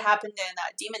it happened in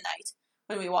Demon Knight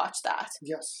when we watched that.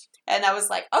 Yes. And I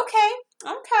was like, okay.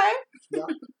 Yeah.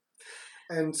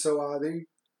 And so they,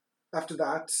 after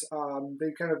that, they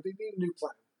need a new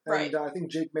plan. And I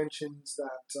think Jake mentions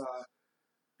that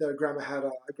their grandma had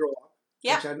a grow up.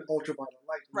 Yeah. Which had an ultraviolet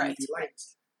light, UV light.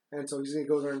 And so he's going to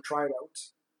go there and try it out.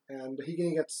 And he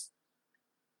gets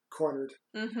cornered.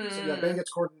 Mm-hmm. So Ben gets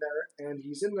cornered there, and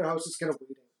he's in their house just kind of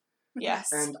waiting.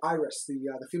 Yes. And Iris,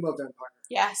 the female vampire.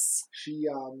 Yes. She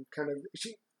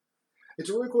it's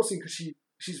a really cool scene because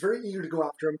she's very eager to go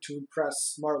after him to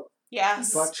impress Marlo.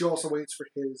 Yes. But she also waits for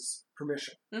his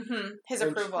permission. Mm-hmm. His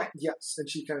approval. Yes. And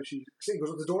she goes to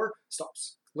the door,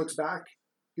 stops, looks back,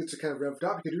 gets her kind of revved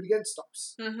up. He can do it again,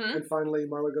 stops. Mm-hmm. And finally,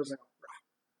 Marlo goes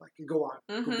go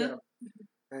on, go get him.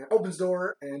 And opens the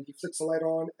door, and he flicks the light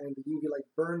on, and the UV light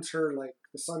burns her like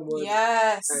the sun would.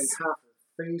 Yes. And half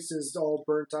her face is all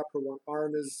burnt up, her one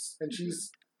arm is, and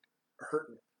she's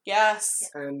hurting. Yes.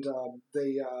 And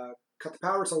they cut the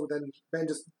power, so then Ben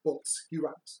just bolts. He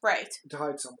runs. Right. To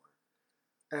hide somewhere.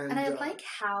 And I like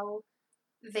how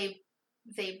they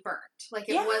burnt. Like,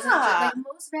 it wasn't just, like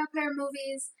most vampire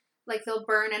movies, like, they'll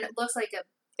burn, and it looks like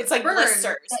it's like burn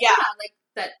blisters. Like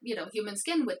that, human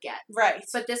skin would get. Right.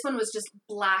 But this one was just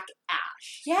black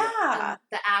ash. Yeah. And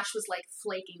the ash was, like,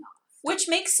 flaking off. Which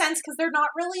makes sense, because they're not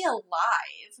really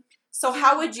alive. So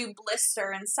how would you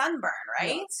blister and sunburn,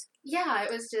 right? Yeah,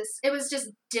 it was just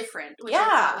different, which I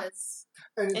thought was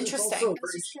interesting. It's also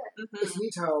very, it's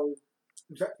neat how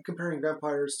comparing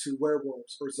vampires to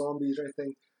werewolves or zombies or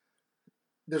anything,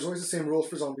 there's always the same rules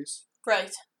for zombies.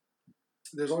 Right.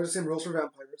 There's always the same rules for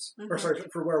vampires. Or sorry,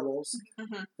 for werewolves.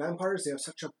 Mm-hmm. Vampires, they have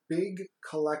such a big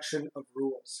collection of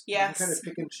rules. Yes. You kind of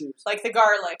pick and choose. Like the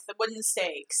garlic, the wooden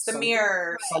stakes, the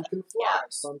mirror. Some can fly,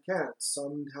 some can't.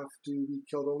 Some have to be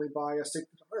killed only by a stake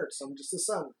to the heart, some just the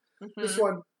sun. Mm-hmm. This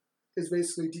one is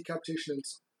basically decapitation and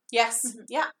sun. Yes. Mm-hmm.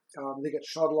 Yeah. They get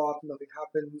shot off, nothing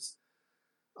happens.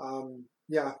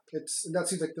 That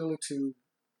seems like the only two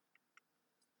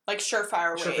like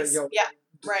surefire ways.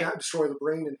 Destroy the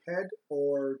brain and head,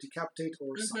 or decapitate,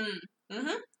 or something.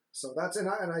 Mm-hmm. So that's and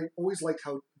I always liked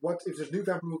how if there's a new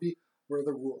vampire movie, what are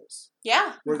the rules?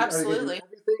 Yeah, absolutely. Are they going to do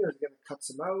everything, or are they going to cut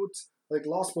some out? Like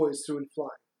Lost Boys threw in Fly.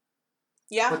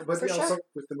 Yeah, but for also sure.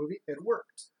 with the movie, it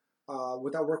worked.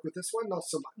 Would that work with this one? Not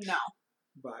so much. No.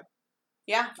 But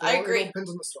yeah, I agree. It depends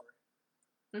on the story.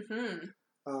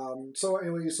 Mm-hmm. So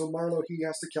anyway, Marlo, he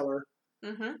has to kill her.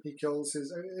 Mm-hmm. He kills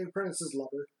his apprentice's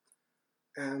lover,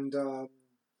 and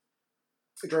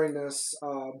during this,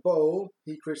 Bo,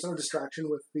 he creates another distraction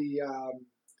with the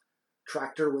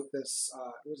tractor with this.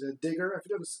 Was it a digger? I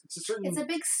forget. It's a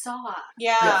big saw.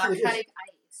 Yeah, for cutting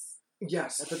ice.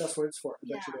 Yes, I think that's what it's for.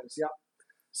 I bet it is. Yeah.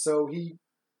 So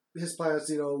his plan is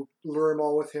lure them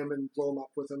all with him and blow them up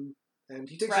with him, and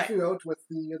he takes a few out with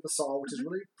the saw, which is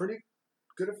really pretty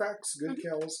good effects, good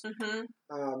kills.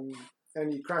 Mm-hmm.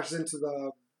 And he crashes into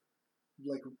the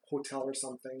hotel or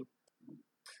something.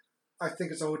 I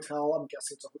think it's a hotel. I'm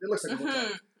guessing it looks like a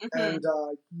hotel. Mm-hmm.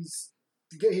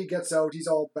 And he gets out. He's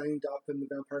all banged up, and the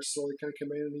vampires slowly kind of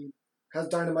come in, and he has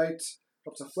dynamite,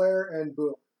 drops a flare, and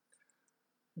boom.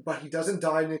 But he doesn't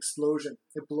die in an explosion.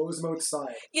 It blows him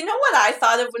outside. You know what I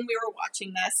thought of when we were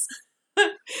watching this?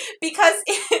 Because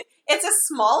it's a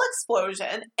small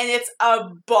explosion, and it's a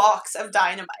box of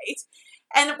dynamite.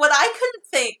 And what I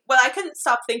couldn't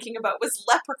stop thinking about was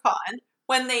Leprechaun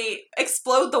when they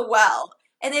explode the well.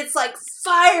 And it's like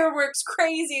fireworks,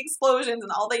 crazy explosions,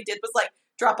 and all they did was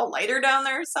drop a lighter down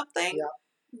there or something.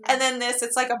 Yeah. And then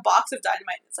it's like a box of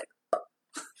dynamite. It's like,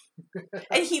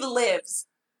 and he lives.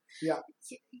 Yeah.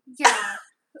 Yeah.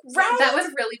 Right. That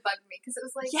would really bug me because it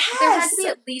was like yes. there had to be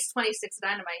at least 26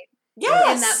 dynamite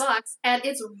in that box, and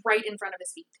it's right in front of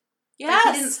his feet. Yes.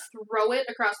 Like, he didn't throw it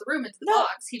across the room into the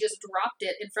box. He just dropped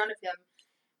it in front of him.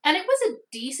 And it was a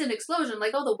decent explosion.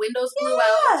 Like, all the windows blew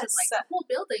out, and, like, the whole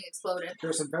building exploded. There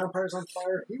were some vampires on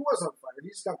fire. He was on fire. He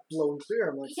just got blown clear.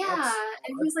 I'm like, Yeah, that's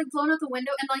and odd. he was, like, blown out the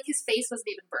window, and, like, his face wasn't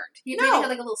even burnt. He No. maybe had,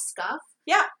 like, a little scuff.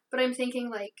 Yeah. But I'm thinking,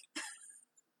 like,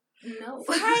 no.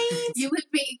 Right? You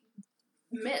would be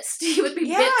missed. You would be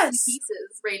bits Yes. and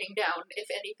pieces raining down, if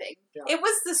anything. It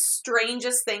was the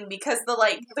strangest thing because the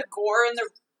gore and the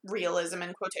realism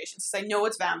in quotations. 'Cause I know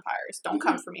it's vampires. Don't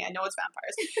come for me. I know it's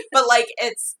vampires. But like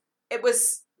it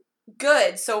was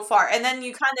good so far, and then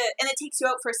you kind of it takes you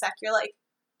out for a sec. You're like,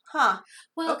 huh,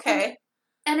 Well, okay,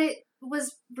 And it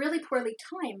was really poorly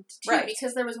timed, too, Right.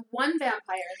 because there was one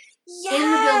vampire yes, in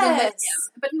the building with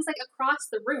him, but he was, like, across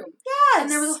the room. Yes, And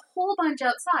there was a whole bunch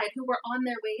outside who were on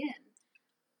their way in.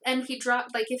 And he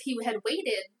dropped, like, if he had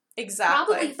waited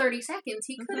exactly. probably 30 seconds,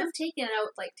 he could have taken out,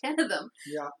 like, 10 of them.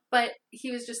 Yeah. But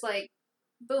he was just like,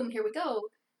 boom, here we go.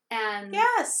 And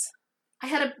Yes, I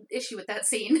had an issue with that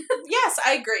scene. yes,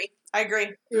 I agree.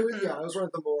 It was, yeah, it was one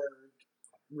of the more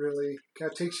really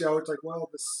kind of takes you out. Like,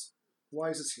 well, why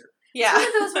is this here? Yeah, It's one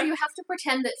of those where you have to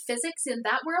pretend that physics in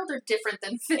that world are different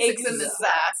than physics in this world.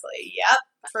 exactly. Yep,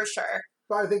 for sure.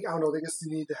 But I think, I don't know, they just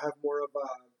need to have more of a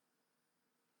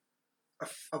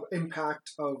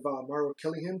impact of Margot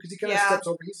killing him, because he kind of Yeah. steps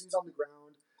over, he's on the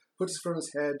ground, puts his foot on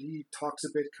his head, he talks a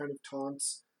bit, kind of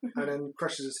taunts, and then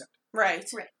crushes his head. Right.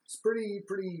 It's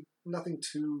pretty, nothing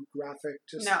too graphic,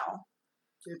 just, No.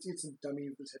 it's a dummy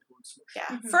with his head going smush.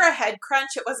 Yeah. Mhm. For a head crunch,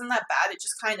 it wasn't that bad. It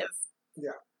just kind of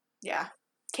Yeah.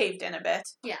 caved in a bit.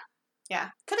 Yeah.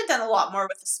 Yeah. Could have done a lot more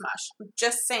with the smush. I'm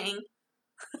just saying.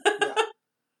 Yeah.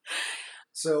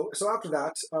 So after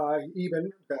that,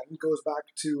 Ben goes back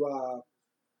to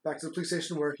the police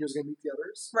station where he was going to meet the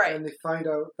others. Right. And they find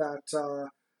out that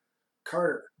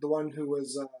Carter, the one who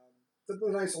was the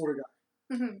nice older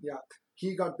guy, Mhm.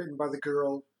 he got bitten by the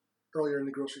girl earlier in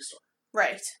the grocery store.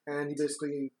 Right. And he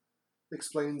basically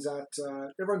explains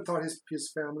that everyone thought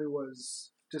his family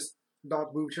was just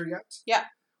not moved here yet. Yeah.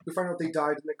 We find out they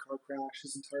died in a car crash,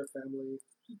 his entire family.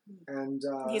 And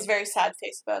He's very sad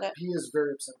faced about it. he is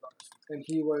very upset about it. And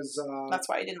he was That's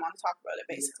why I didn't want to talk about it,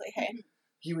 basically. Hey.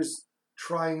 he was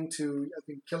trying to, I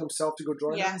think, kill himself to go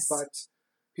join Yes. them, but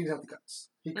he didn't have the guts.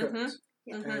 He couldn't.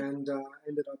 Mhm. And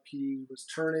ended up he was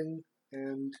turning,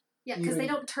 and Yeah, because they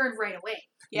Even- don't turn right away.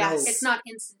 Yes. It's not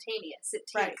instantaneous. It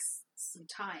Right. takes some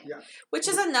time. Yeah. Which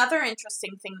is another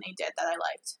interesting thing they did that I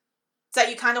liked. It's that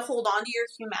you kind of hold on to your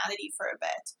humanity for a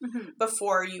bit Mhm.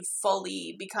 before you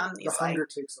fully become the these, like... hunger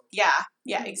takes over. Yeah,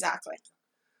 Mhm. exactly.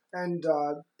 And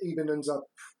Eben ends up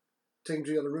taking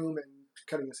to the other room and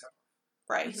cutting his head off,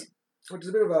 Right. which is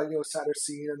a bit of a sadder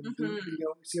scene, and Mhm.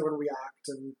 you see everyone react,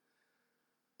 and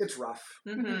it's rough.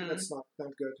 Mm-hmm. It's not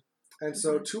good. And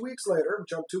so 2 weeks later,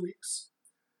 jump 2 weeks,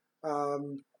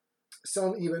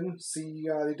 Sel and Eben see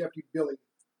the deputy Billy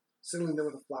signaling them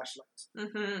with a flashlight.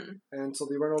 Mm-hmm. And so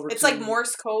they run over It's to... like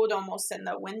Morse code almost in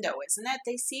the window, isn't it?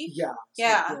 They see? Yeah.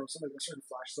 Yeah. Something like a certain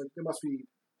flash. Like, there must be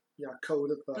code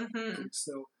that the Mhm. police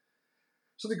know.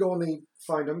 So they go and they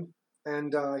find him,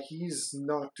 and he's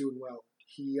not doing well.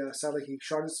 He sadly he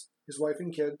shot his wife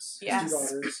and kids, Yes. his 2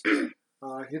 daughters.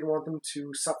 He didn't want them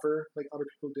to suffer like other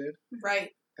people did,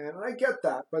 Right. and I get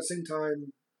that, but at the same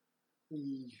time,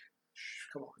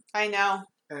 come on. I know.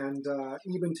 And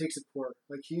Eben takes it poor.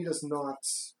 Like, he does not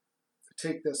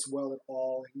take this well at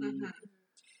all. Mhm.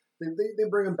 They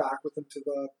bring him back with them to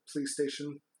the police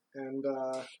station, and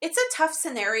It's a tough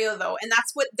scenario, though, and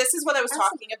this is what I was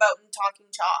talking about in Talking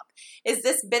Chop, is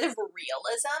this bit of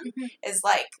realism Mhm. is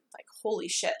like, holy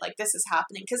shit, like, this is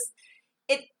happening, because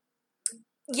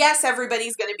yes,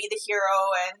 everybody's going to be the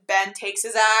hero, and Ben takes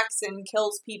his axe and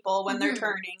kills people when they're Mhm.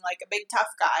 turning, like a big tough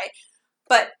guy,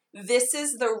 but this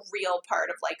is the real part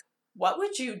of, like, what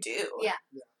would you do? Yeah.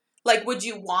 Like, would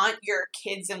you want your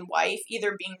kids and wife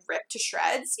either being ripped to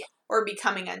shreds Yeah. or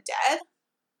becoming undead?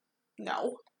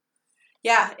 No.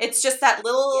 Yeah, it's just that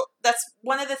little, that's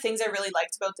one of the things I really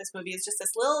liked about this movie, is just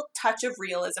this little touch of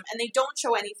realism, and they don't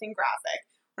show anything graphic.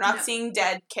 We're not No. seeing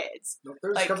dead kids. no,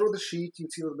 there's Like- covered with a sheet. You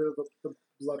can see a little bit of the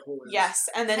blood hole. Yes,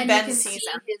 and then And Ben you can sees see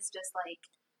him. his just like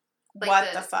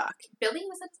What the fuck? Billy,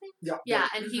 was that his name? Yeah. Yeah,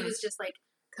 and he Mhm. was just like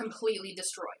completely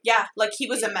destroyed. Yeah, like he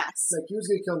was a mess. Like, he was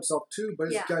going to kill himself too, but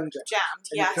his Yeah. gun jammed. Jammed, And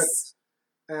he yes.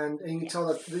 couldn't. And you can tell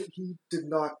that he did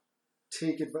not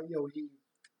take it, but he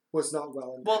was not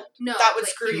well in Well, bed. No, That would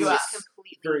like, screw he you was up.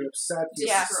 Completely. Very upset. He was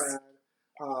Yes. sad.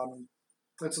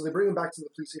 And so they bring him back to the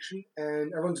police station,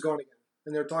 and everyone's gone again.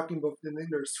 And they're talking about, and then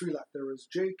there's 3 left. There was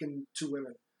Jake and 2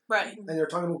 women. Right. And they're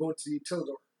talking about going to the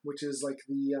Utilidor, which is like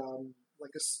the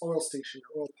like oil station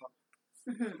or oil pump.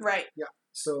 Mhm. Right.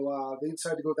 So they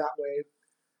decide to go that way.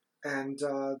 and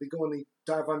they go and they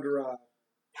dive under a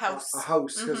House.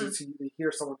 house because Mhm. they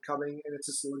hear someone coming, and it's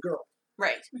this little girl,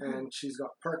 Right. and she's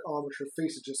got park on, which her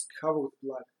face is just covered with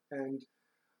blood. And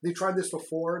they tried this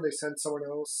before. They sent someone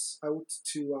else out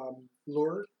to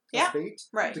lure Yeah. as bait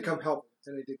Right. to come help,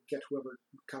 and they did get whoever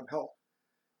would come help.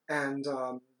 And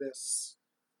this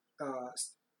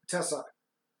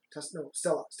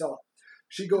Stella,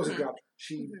 she goes and Mhm. grabs her.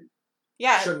 She Mhm.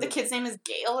 Yeah, Shouldn't the have. kid's name is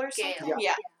Gail or Gail. something.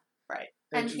 Yeah.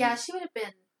 And she- yeah, she would have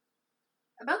been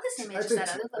about the same age I'd as say that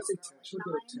 10. other I'd say little 10. girl. She would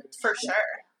go to 10. For 10.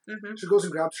 sure. Mm-hmm. She goes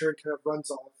and grabs her and kind of runs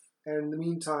off. And in the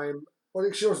meantime,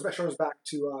 she goes back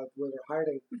to where they're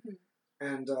hiding. Mhm.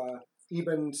 And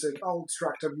Eben's like, I'll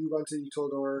distract him. You run to the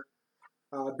utility door.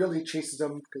 Billy chases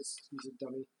him because he's a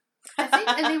dummy. I think,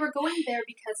 and they were going there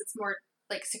because it's more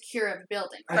like secure of a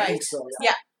building. I Right. think so,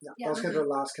 Yeah. That was kind of their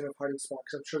last kind of hiding spot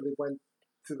because I'm sure they went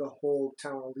through the whole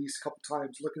town at least a couple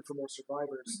times looking for more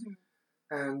survivors. Mhm.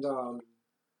 And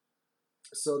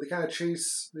so they kind of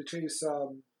chase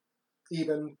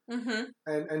Eben Mm-hmm.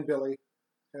 and Billy,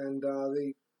 and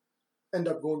they end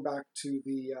up going back to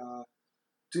the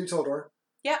Tildor.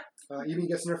 Yeah. Eben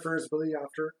gets in her furs, Billy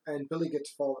after, and Billy gets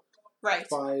followed Right.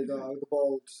 by the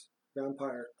bald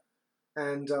vampire,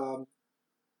 and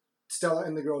Stella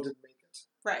and the girl didn't make it.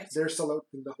 Right. They're still out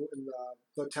in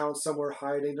the town somewhere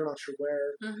hiding. They're not sure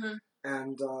where, Mm-hmm.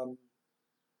 and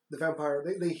the vampire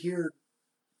they hear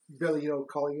Billy,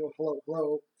 calling,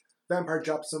 hello. Vampire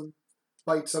jumps him,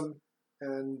 bites him,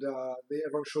 and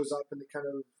everyone shows up, and they kind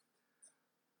of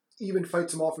even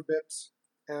fights him off a bit,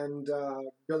 and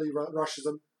Billy rushes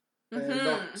him and Mm-hmm.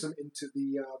 knocks him into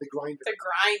the grinder. The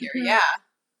grinder. Mhm. Yeah.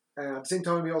 And at the same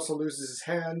time, he also loses his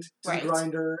hand to Right. the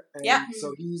grinder, and Yeah.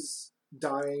 so he's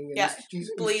dying, and Yeah.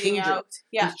 he's Bleeding changing. out.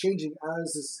 Yeah. He's changing as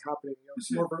this is happening.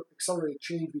 It's Mhm. more of an accelerated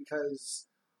change because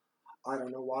I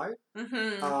don't know why.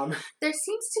 Mm-hmm. There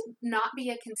seems to not be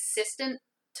a consistent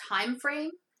time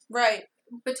frame Right.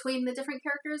 between the different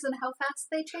characters and how fast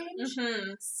they change.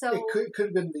 Mm-hmm. So It could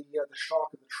have been the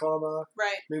shock of the trauma.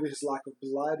 Right. Maybe his lack of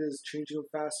blood is changing him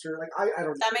faster. Like I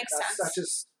don't know. That makes That's sense.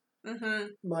 just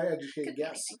Mm-hmm. my educated could be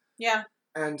guess. anything. Yeah.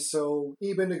 And so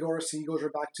Eben Nagorsi, he goes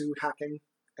right back to hacking,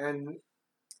 and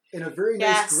in a very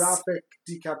nice Yes. graphic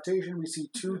decapitation, we see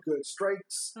two good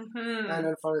strikes, Mm-hmm. and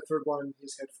then finally the third one,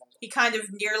 his head falls. He kind of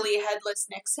nearly headless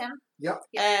nicks him. Yep.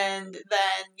 And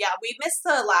then, yeah, we missed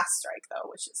the last strike, though,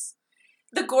 which is...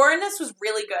 The gore in this was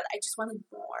really good. I just wanted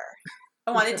more.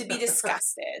 I wanted to be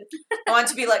disgusted. I wanted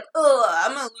to be like, ugh,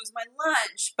 I'm going to lose my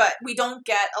lunch. But we don't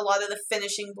get a lot of the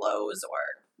finishing blows or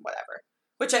whatever.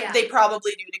 Which Yeah. they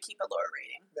probably do to keep a lower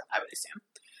rating, Yeah. I would assume.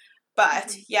 But,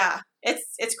 Mhm. yeah,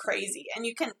 it's crazy. And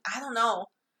you can... I don't know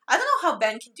how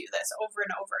Ben can do this over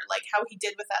and over. Like how he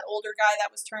did with that older guy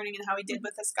that was turning and how he did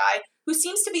with this guy who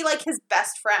seems to be like his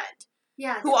best friend.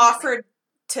 yeah, Who definitely. offered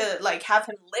to like have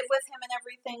him live with him and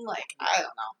everything. Like, I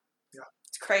don't know. Yeah.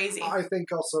 It's crazy. I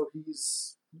think also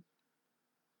he's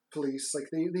police. Like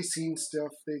they've seen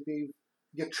stuff. They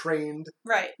get trained.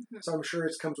 Right. So I'm sure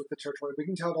it comes with the territory. But you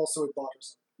can tell it also it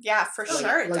bothers him. Yeah, for Like,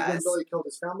 sure it like when does. Billy killed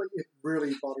his family, it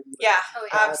really bothered me. Yeah, Oh,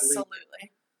 yeah. badly.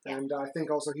 absolutely. Yeah. And I think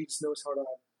also he just knows how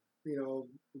to,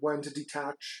 when to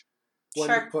detach, when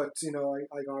Sure. to put,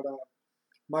 I gotta,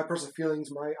 my personal feelings,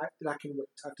 that can wait.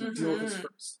 I have to deal with this Mhm.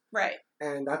 first. Right.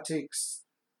 And that takes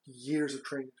years of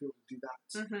training to be able to do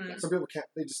that. Mm-hmm. Some people can't.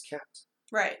 They just can't.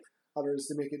 Right. Others,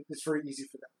 they make it's very easy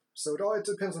for them. So it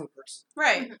depends on the person.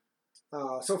 Right.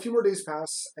 So a few more days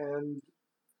pass, and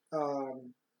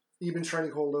Eben's trying to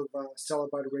get hold of Stella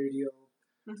by the radio,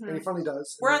 Mm-hmm. and he finally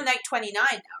does. We're And on night 29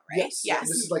 now, right? Yes. This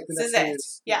is like the This next is day it.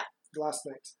 is Yeah. the last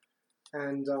night,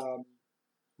 and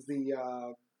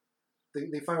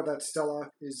they find out that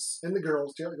Stella is and the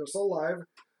girls. They're still alive.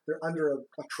 They're under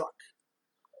a truck,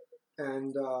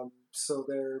 and so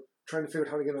they're trying to figure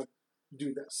out how they're gonna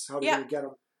do this. How they're Yeah. gonna get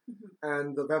them. Mhm.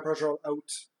 And the vampires are all out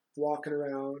walking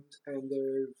around, and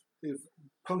they've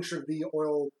punctured the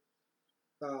oil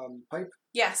pipe.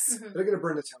 Yes. Mhm. They're gonna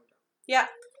burn the town down. Yeah.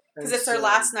 And Because it's their so-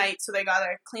 last night, so they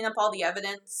gotta clean up all the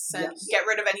evidence and Yes. get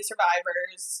rid of any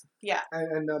survivors. Yeah.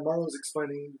 And Marlowe's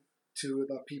explaining to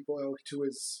the people, to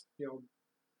his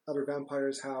other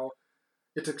vampires, how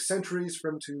it took centuries for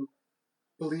him to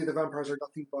believe the vampires are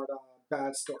nothing but a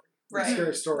bad story, Right.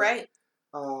 scary story. Right.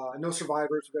 No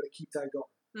survivors. We've got to keep that going,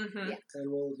 Mm-hmm. Yeah.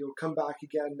 and you'll come back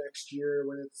again next year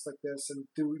when it's like this, and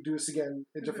do this again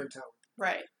in a different town.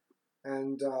 Right.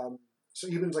 And so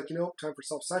Eben's like, time for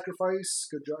self-sacrifice.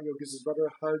 Good job. Gives his brother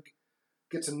a hug,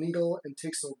 gets a needle, and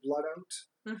takes some blood out.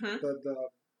 Mm-hmm. The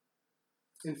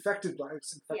infected blood,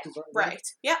 Right.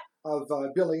 Yeah. of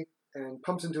Billy, and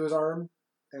pumps into his arm,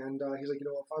 And he's like, if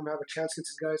I'm going to have a chance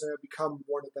against these guys, I'm going to become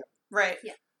one of them. Right.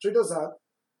 So he does that.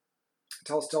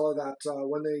 Tells Stella that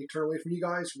when they turn away from you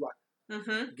guys, run.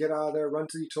 Mm-hmm. Get out of there, run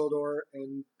to the Utilidor,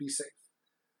 and be safe.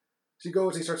 So he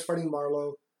goes, he starts fighting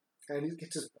Marlowe, and he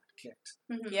gets his butt kicked.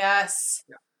 Mhm. Yes.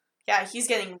 Yeah. Yeah, he's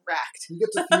getting wrecked. He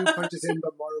gets a few punches in,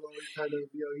 but Marlowe kind of,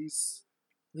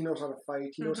 he knows how to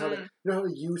fight. He knows how to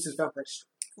use his vampire strength.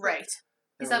 Right.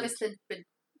 He's And- obviously been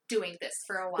doing this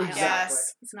for a while. Exactly.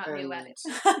 Yes. He's not new at it.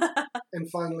 And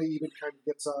finally, even kind of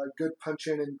gets a good punch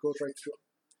in and goes right through him.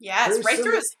 Yes, Very right through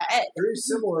similar- his head. Very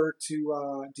similar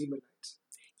to Demon Knight,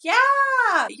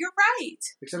 Yeah, you're right.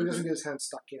 except he doesn't get his hand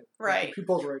stuck in. Right. He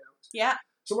pulls right out. Yeah.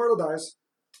 So Marlowe dies,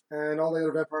 and all the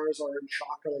other vampires are in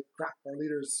shock. They're like, crap, our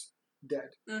leader's dead.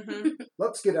 Mm-hmm.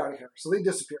 Let's get out of here. So they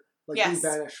disappear. Yes. They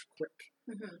vanish quick.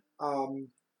 Mhm.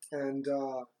 And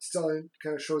Stella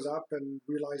kind of shows up and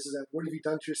realizes that, what have you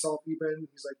done to yourself, Eben?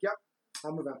 He's like, yep,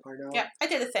 I'm a vampire now. Yeah, I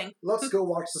did a thing. Let's go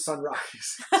watch the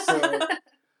sunrise.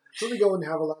 So they go and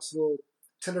have a last little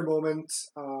tender moment.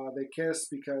 They kiss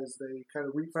because they kind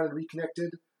of finally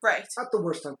reconnected Right. at the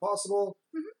worst time possible.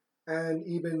 And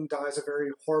Eben dies a very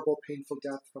horrible, painful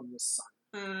death from the sun.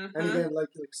 Mm-hmm. And again, like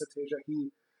said Tasia,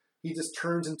 he just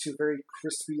turns into very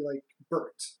crispy, like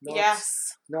burnt. Yes.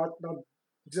 Not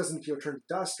he doesn't turn to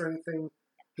dust or anything.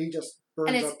 He just burns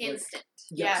And it's up. instant.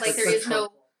 Yes. Like, there is no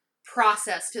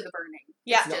process to the burning.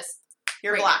 Yeah. It's just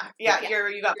You're right black. now. Yeah, Yeah.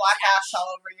 you got black ash all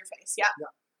over your face. Yeah.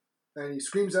 And he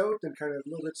screams out, and kind of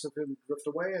little bits of him drift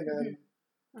away, and then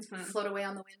Mm-hmm. float away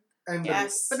on the wind. and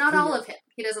Yes. But not the- all of him.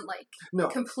 He doesn't No.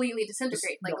 completely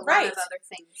disintegrate like No. a lot Right. of other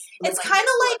things. It's Like, kind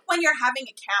of like when you're having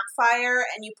a campfire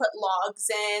and you put logs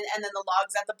in, and then the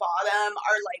logs at the bottom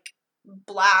are like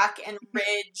black and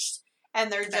ridged,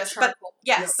 and they're that just charcoal.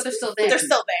 yes, But they're still but there. they're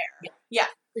still there. Yeah,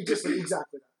 It's just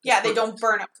exactly that. yeah, It's they don't perfect.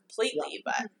 burn up completely,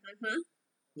 but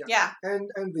Yeah. yeah, And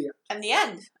the end. and the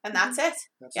end, and that's it.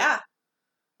 That's Yeah,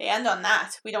 they end on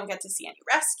that. We don't get to see any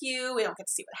rescue. We don't get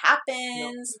to see what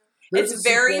happens. There's It's a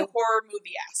very sequel. horror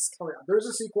movie esque. Oh yeah, there's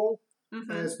a sequel, and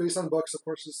Mm-hmm. it's based on books. Of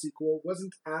course, the sequel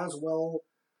wasn't as well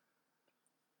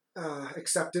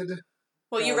accepted.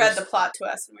 Well, you Yeah, read this- the plot to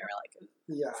us, and we were like,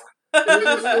 Yeah,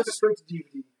 it was a straight to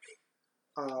DVD.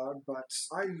 But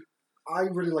I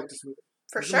really like this movie.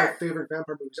 for This is my sure, favorite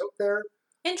vampire movies out there.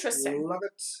 interesting. Love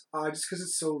it. Just because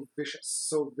it's so vicious,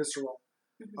 so visceral.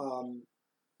 Mhm.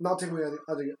 Not taking away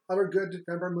other good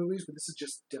vampire movies, but this is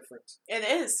just different. It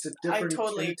is. It's a different I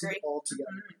totally entity agree.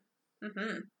 altogether.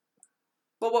 Mm-hmm.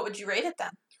 Well, what would you rate it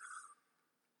then?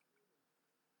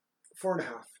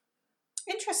 4.5.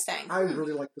 Interesting. I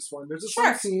really like this one. There's just Sure.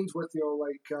 some scenes with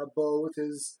Bo with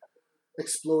his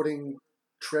exploding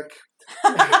trick,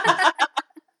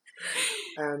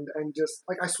 and just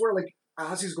like I swear, like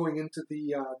as he's going into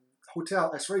the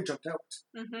hotel, I swear he jumped out,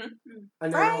 Mm-hmm.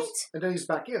 and then Right. and then he's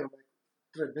back in. I'm like,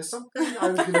 did I miss something? I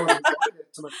enjoyed it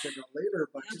so much check it out later,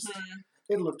 but just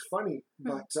it looked funny.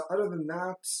 But other than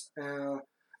that,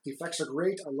 the effects are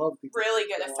great. I love the Really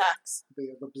good effects.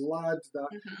 the blood.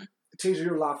 Mm-hmm. Tasia,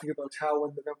 you're laughing about how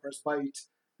when the vampires bite,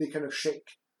 they kind of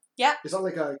shake. Yeah. It's not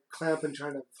like a clamp and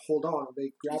trying to hold on.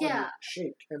 They grab and Yeah. they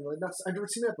shake. And like, I've never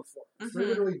seen that before. It's Mhm.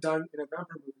 never really done in a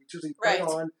vampire movie. It's usually Right. bite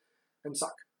on and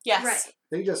suck. Yes. Right.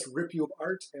 They just rip you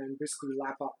apart and basically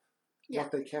lap up Yeah.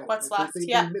 what they can. What's Like, left, They,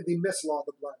 yeah. they miss a lot of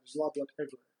the blood. There's a lot of blood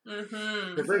everywhere.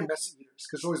 Mm-hmm. They're very messy eaters because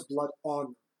there's always blood on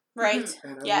them. Right. Mhm.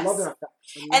 And I Yes. love that effect.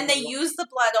 I love And they that a lot. use the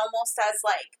blood almost as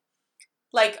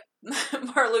like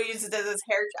Marlo uses it as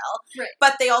hair gel. Right.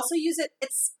 But they also use it.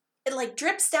 It like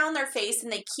drips down their face,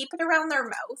 and they keep it around their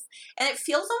mouth, and it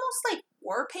feels almost like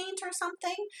war paint or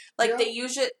something. Like Yeah. they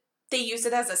use it. They use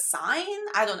it as a sign.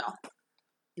 I don't know.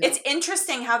 Yeah. It's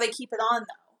interesting how they keep it on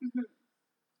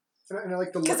though, And I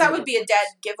like the because look that of would it. be a dead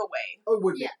giveaway, Oh, it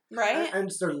would be. Yeah. right? And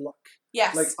it's their look.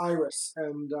 Yes. Like Iris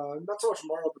and not so much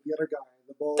Marlo, but the other guy,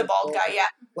 the bald guy. Yeah.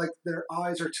 Like their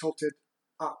eyes are tilted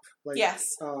up. Like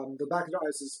Yes. the back of their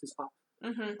eyes is up.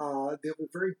 Mm-hmm. They have a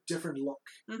very different look.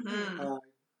 Mm-hmm.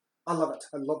 I love it.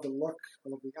 I love the look. I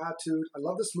love the attitude. I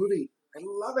love this movie. I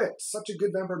love it. Such a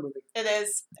good vampire movie. It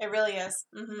is. It really is.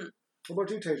 Mm-hmm. What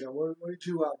about you, Tasia? What did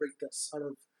you rate this out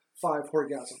of 5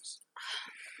 orgasms?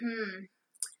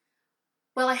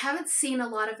 Well, I haven't seen a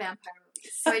lot of vampire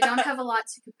movies, so I don't have a lot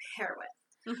to compare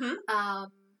with. Mm-hmm.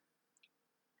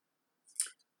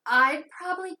 I'd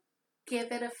probably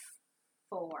give it a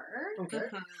 4. Okay.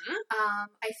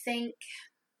 Mm-hmm.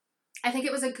 I think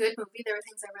it was a good movie. There were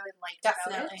things I really liked about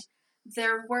Definitely. it.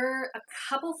 There were a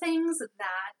couple things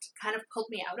that kind of pulled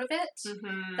me out of it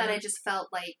Mm-hmm. that I just felt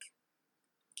like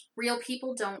real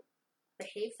people don't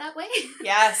behave that way.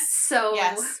 Yes. So,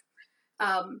 Yes.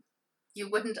 you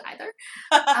wouldn't either.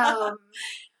 And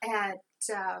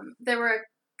there were a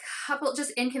couple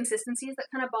just inconsistencies that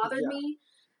kind of bothered me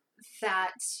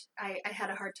that I had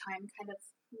a hard time kind of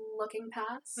looking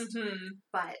past. Mm-hmm.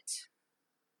 But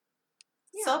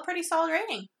Still a pretty solid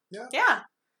rating. I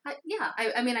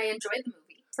mean, I enjoyed the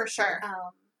movie. For sure.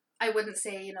 I wouldn't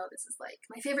say, this is like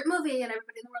my favorite movie and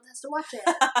everybody in the world has to watch it.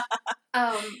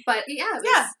 But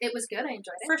it was good. I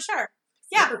enjoyed it. For sure.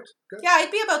 Yeah. Good. Yeah, I'd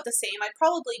be about the same. I'd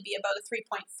probably be about a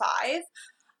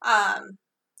 3.5.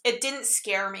 It didn't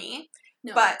scare me,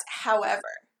 No. but however,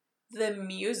 the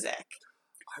music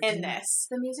in this.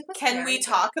 The music was Can very we good.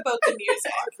 talk about the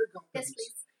music? I forgot Yes, this.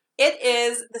 please. It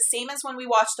is the same as when we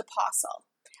watched Apostle.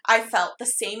 I felt the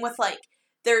same with, like,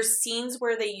 there's scenes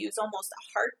where they use almost a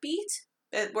heartbeat,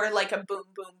 where, like, a boom,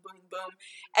 boom, boom, boom,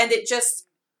 and it just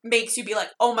makes you be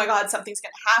like, oh my god, something's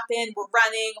gonna happen, we're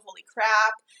running, holy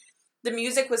crap. The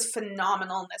music was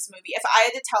phenomenal in this movie. If I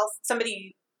had to tell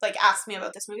somebody, like, ask me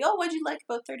about this movie, oh, what'd you like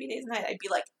about 30 Days a Night? I'd be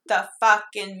like, the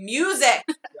fucking music!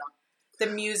 The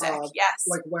music, yes.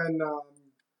 Like when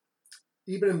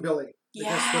Eben and Billy. They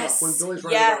just split up. Yes. When Billy's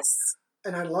running around. Yes.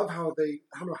 And I love how I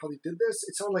don't know how they did this.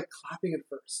 It sounded like clapping at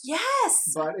first.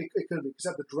 Yes. But it couldn't be. Because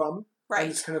at the drum, and Right.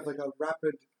 it's kind of like a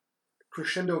rapid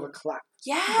crescendo of a clap.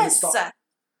 Yes. stop.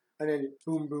 And then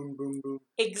boom, boom, boom, boom.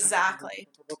 Exactly.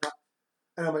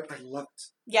 And I'm like, I love it.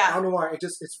 I Yeah. don't know why.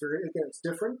 It's very, again, it's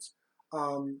different.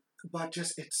 But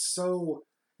just, it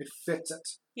fits it.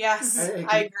 Yes. And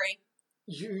I agree.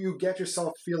 You get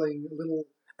yourself feeling a little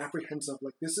apprehensive.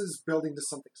 Like, this is building to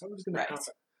something. Something's going Right. to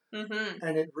happen. Mm-hmm.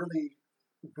 And it really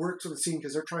works with the scene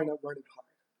because they're trying to run it hard.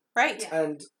 Right. Yeah.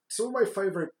 And some of my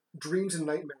favorite dreams and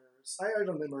nightmares, I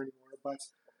don't know anymore, but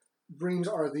dreams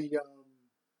are the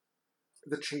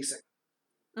chasing.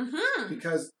 Mm-hmm.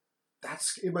 Because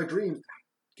that's, in my dreams,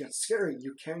 that gets scary.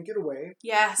 You can't get away,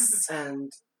 Yes.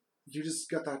 and you just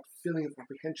got that feeling of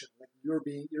apprehension. Like, you're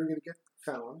going to get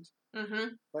found.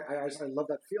 Mm-hmm. Like, I love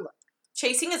that feeling.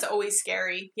 Chasing is always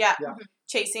scary. Yeah. Yeah.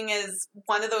 Chasing is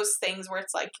one of those things where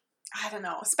it's like, I don't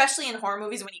know, especially in horror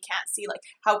movies when you can't see, like,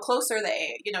 how close are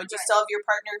they? Do you Right. still have your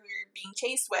partner who you're being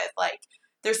chased with? Like,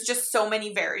 there's just so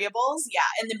many variables. Yeah.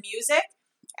 And the music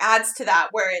adds to that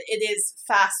where it is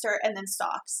faster and then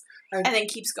stops and then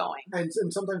keeps going. And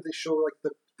sometimes they show, like,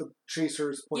 the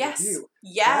chaser's point Yes. of view.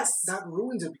 Yes. That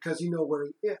ruins it because you know where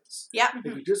he is. Yeah.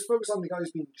 If you just focus on the guy who's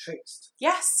being chased,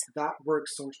 Yes. that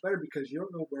works so much better because you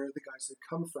don't know where the guys have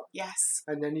come from. Yes.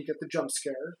 And then you get the jump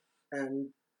scare,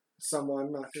 and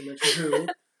someone, not to mention who, They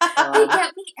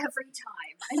get me every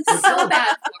time. I'm so so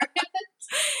bad for it.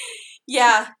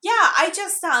 Yeah. Yeah. I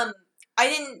just, I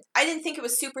didn't think it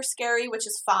was super scary, which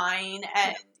is fine.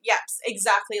 And yes,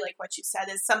 exactly like what you said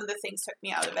is some of the things took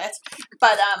me out of it.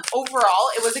 But overall,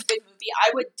 it was a good movie.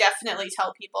 I would definitely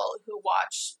tell people who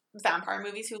watch vampire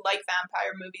movies, who like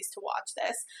vampire movies, to watch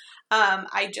this.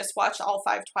 I just watched all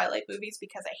 5 Twilight movies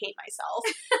because I hate myself.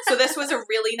 So this was a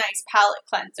really nice palate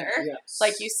cleanser, yes.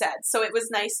 like you said. So it was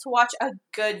nice to watch a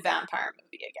good vampire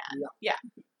movie again.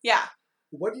 Yeah.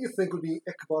 What do you think would be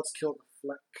Ichabod's Kill the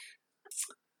Flick?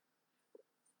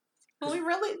 Well, we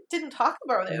really didn't talk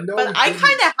about it, No, but we I didn't.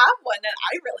 kind of have one that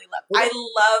I really love. Well, I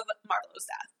love Marlowe's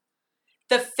death.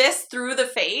 The fist through the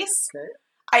face. Okay.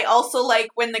 I also like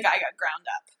when the guy got ground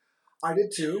up. I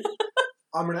did too.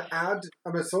 I'm going to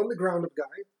throw in the ground up guy.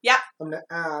 Yeah. I'm going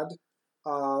to add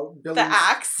Billy's, The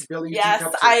axe. Billy's Yes,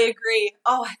 decapitated. I agree.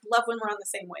 Oh, I love when we're on the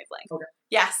same wavelength. Okay.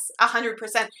 Yes,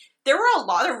 100%. There were a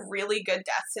lot of really good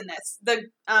deaths in this. The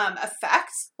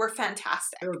effects were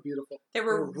fantastic. They were beautiful. They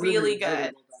were really, really really good. well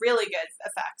done. Really good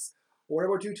effects. What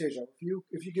about you, Teja?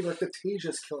 If you give like the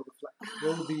Teja's Kill the Flick,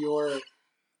 what would be your...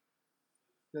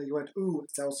 You went, ooh,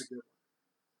 that was a good one.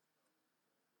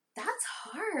 That's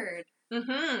hard.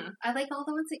 Mm-hmm. I like all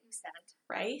the ones that you said.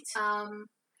 Right?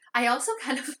 I also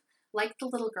kind of liked the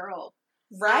little girl.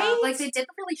 Right? Like, they didn't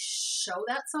really show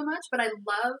that so much, but I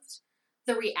loved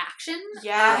the reaction.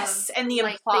 Yes, of, and the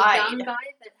like, implied. the young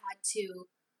guy that had to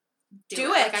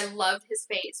Do it. it. Like, I loved his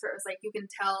face, where it was like, you can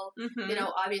tell, Mm-hmm.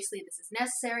 obviously this is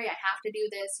necessary, I have to do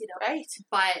this, Right.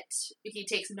 but he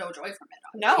takes no joy from it.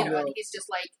 No. And No. he's just,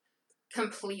 like,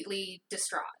 completely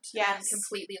distraught. Yes. And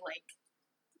completely, like,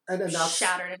 And that's,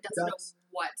 shattered and doesn't know that's-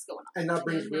 what's going on. and that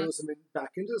brings Mhm. realism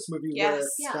back into this movie Yes. where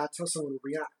Yeah. that's how someone would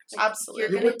react. Like, Absolutely. You're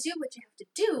You going to would- do what you have to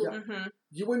do. Yeah. Mm-hmm.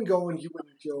 You wouldn't go and you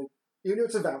wouldn't, even though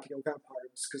it's a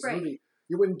vampires, because Right. the movie,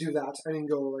 you wouldn't do that and then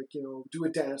go, like, do a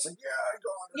dance, like, yeah, go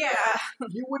on. Yeah.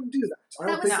 You wouldn't do that. I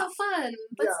don't That was think. so fun.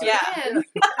 Let's do Yeah. it again.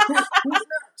 Who's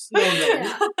next? No.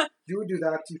 Yeah. You would do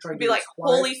that. You try and Be do like, it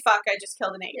quiet. holy fuck, I just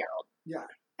killed an 8-year-old. Yeah.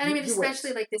 And I mean, He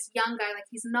especially waits. like this young guy, like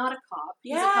he's not a cop.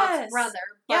 He's a cop's Yes. brother,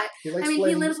 Yeah. but He likes I mean, he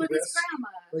playing lives with his risk. grandma.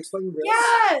 He likes playing risk.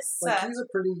 Yes. Like, he's a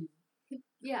pretty...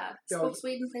 Yeah, Yeah. smokes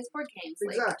weed and plays board games.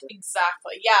 Like, Exactly.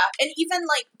 Exactly. Yeah. And even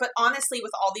like, but honestly,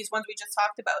 with all these ones we just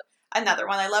talked about, another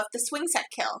one I loved, the swing set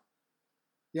kill.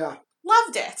 Yeah.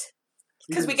 Loved it.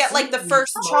 You Because can we get like the see-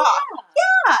 first you- chop.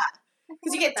 Yeah. I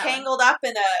Because you like get that one. tangled up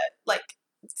in a like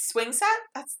swing set.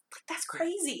 That's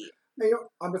crazy. Hey, you know,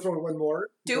 I'm gonna throw in one more.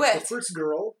 Do the, it. The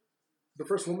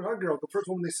first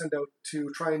woman they send out to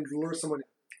try and lure someone in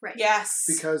Right. Yes.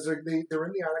 because they're in the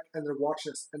attic and they're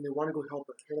watching us and they want to go help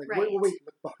her. They're like, Right. wait,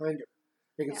 look behind her.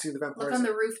 You can Yeah. see the vampires. Look on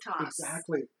the rooftops.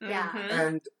 Exactly. Yeah. Mhm.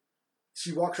 And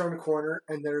she walks around the corner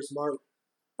and there's Marley.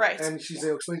 Right. And she's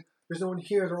explaining, there's no one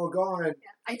here, they're all gone. Yeah.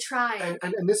 I tried.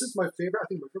 And this is my favorite, I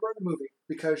think my favorite part of the movie,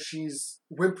 because she's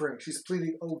whimpering, she's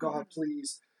pleading, oh God,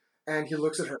 please. And he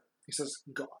looks at her. He says,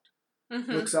 God.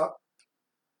 Mm-hmm. Looks up,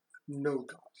 no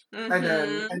God. Mm-hmm. And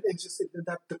then and it's just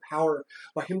that the power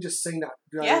by him just saying that.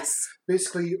 Like, Yes.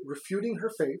 Basically refuting her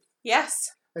faith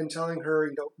Yes. and telling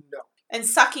her, no. And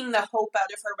sucking the hope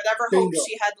out of her, whatever hope Bingo.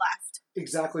 she had left.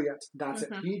 Exactly it. That's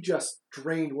Mhm. it. He just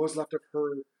drained what was left of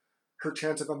her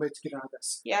chance of, I'm going to get out of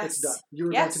this. Yes. It's done. You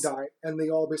were Yes. going to die. And they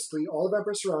all the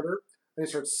vampires surround her and they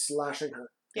start slashing her. And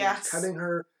Yes. cutting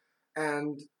her.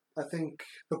 And I think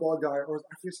the bald guy, or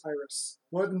I think it's Iris,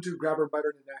 one of them to grab her, bite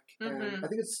her in the neck. Mhm. And I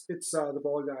think it's the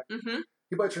bald guy. Mm-hmm.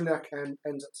 He bites her neck and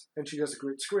ends it. And she does a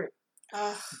great scream.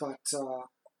 Ugh, But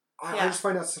I Yeah. just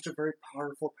find that such a very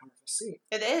powerful scene.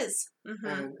 it is. Mm-hmm.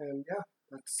 And yeah,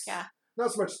 that's Yeah.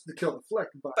 not so much to kill the flick,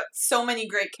 but So many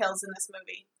great kills in this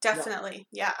movie. Definitely.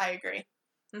 Yeah, I agree.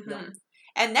 Mm-hmm. Yeah.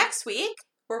 And next week,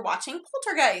 we're watching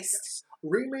Poltergeist. yes.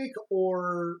 Remake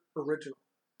or original?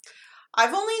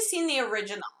 I've only seen the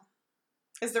original.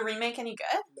 Is the remake any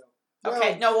good? No.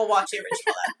 Okay, Well, no, we'll watch the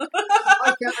original then.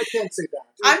 I can't say that.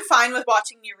 I'm fine with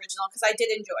watching the original because I did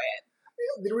enjoy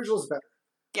it. The original is better.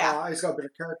 Yeah. It's got better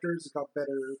characters. It's got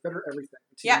better everything.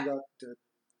 It's Yeah. even got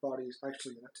bodies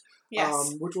actually in it.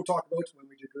 Yes. Which we'll talk about when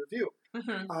we do the review.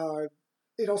 Mm-hmm.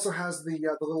 It also has the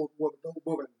little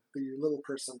woman, the little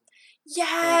person.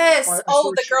 Yes! I Oh,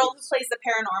 saw the she girl who was- plays the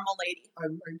paranormal lady.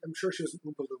 I'm sure she was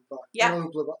Oompa Loompa. Yeah.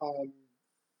 Not Oompa Loompa,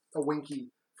 a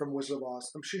Winky from Wizard of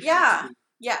Oz. I'm sure she Yeah. has to be.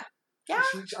 Yeah. Yeah.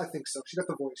 I think so. She got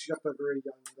the voice. She got the very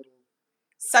young little...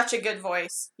 Such a good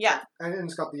voice. Yeah. And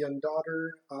it's got the young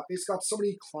daughter. It's got so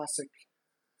many classic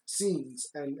scenes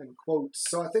and quotes.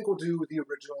 So I think we'll do the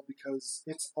original because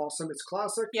it's awesome. It's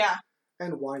classic. Yeah.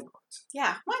 And why not?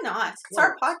 Yeah. Why not? It's Why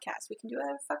our podcast. We can do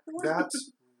whatever the fuck we want.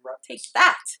 That's right. Take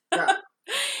that. Yeah.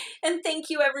 And thank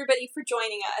you everybody for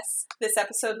joining us. This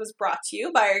episode was brought to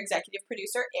you by our executive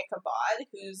producer, Ichabod,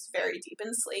 who's very deep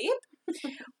in sleep.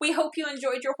 We hope you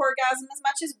enjoyed your Horgasm as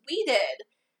much as we did.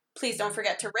 Please don't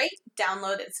forget to rate,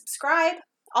 download, and subscribe.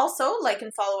 Also, like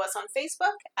and follow us on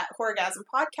Facebook at Horgasm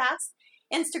Podcast,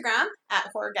 Instagram at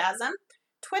Horgasm,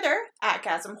 Twitter at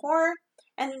Gasm Horror,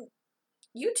 and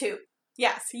YouTube.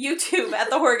 Yes, YouTube at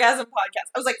the Horgasm Podcast.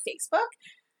 I was like, Facebook?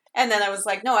 And then I was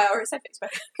like, no, I already said Facebook.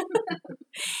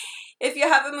 If you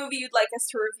have a movie you'd like us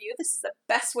to review, this is the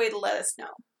best way to let us know.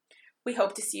 We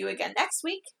hope to see you again next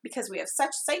week because we have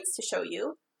such sights to show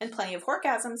you and plenty of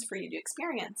Horgasms for you to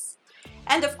experience.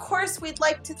 And of course, we'd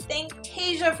like to thank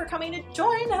Tasia for coming to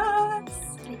join us.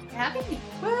 Thank you for having me.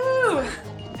 Woo!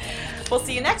 We'll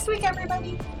see you next week,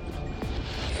 everybody.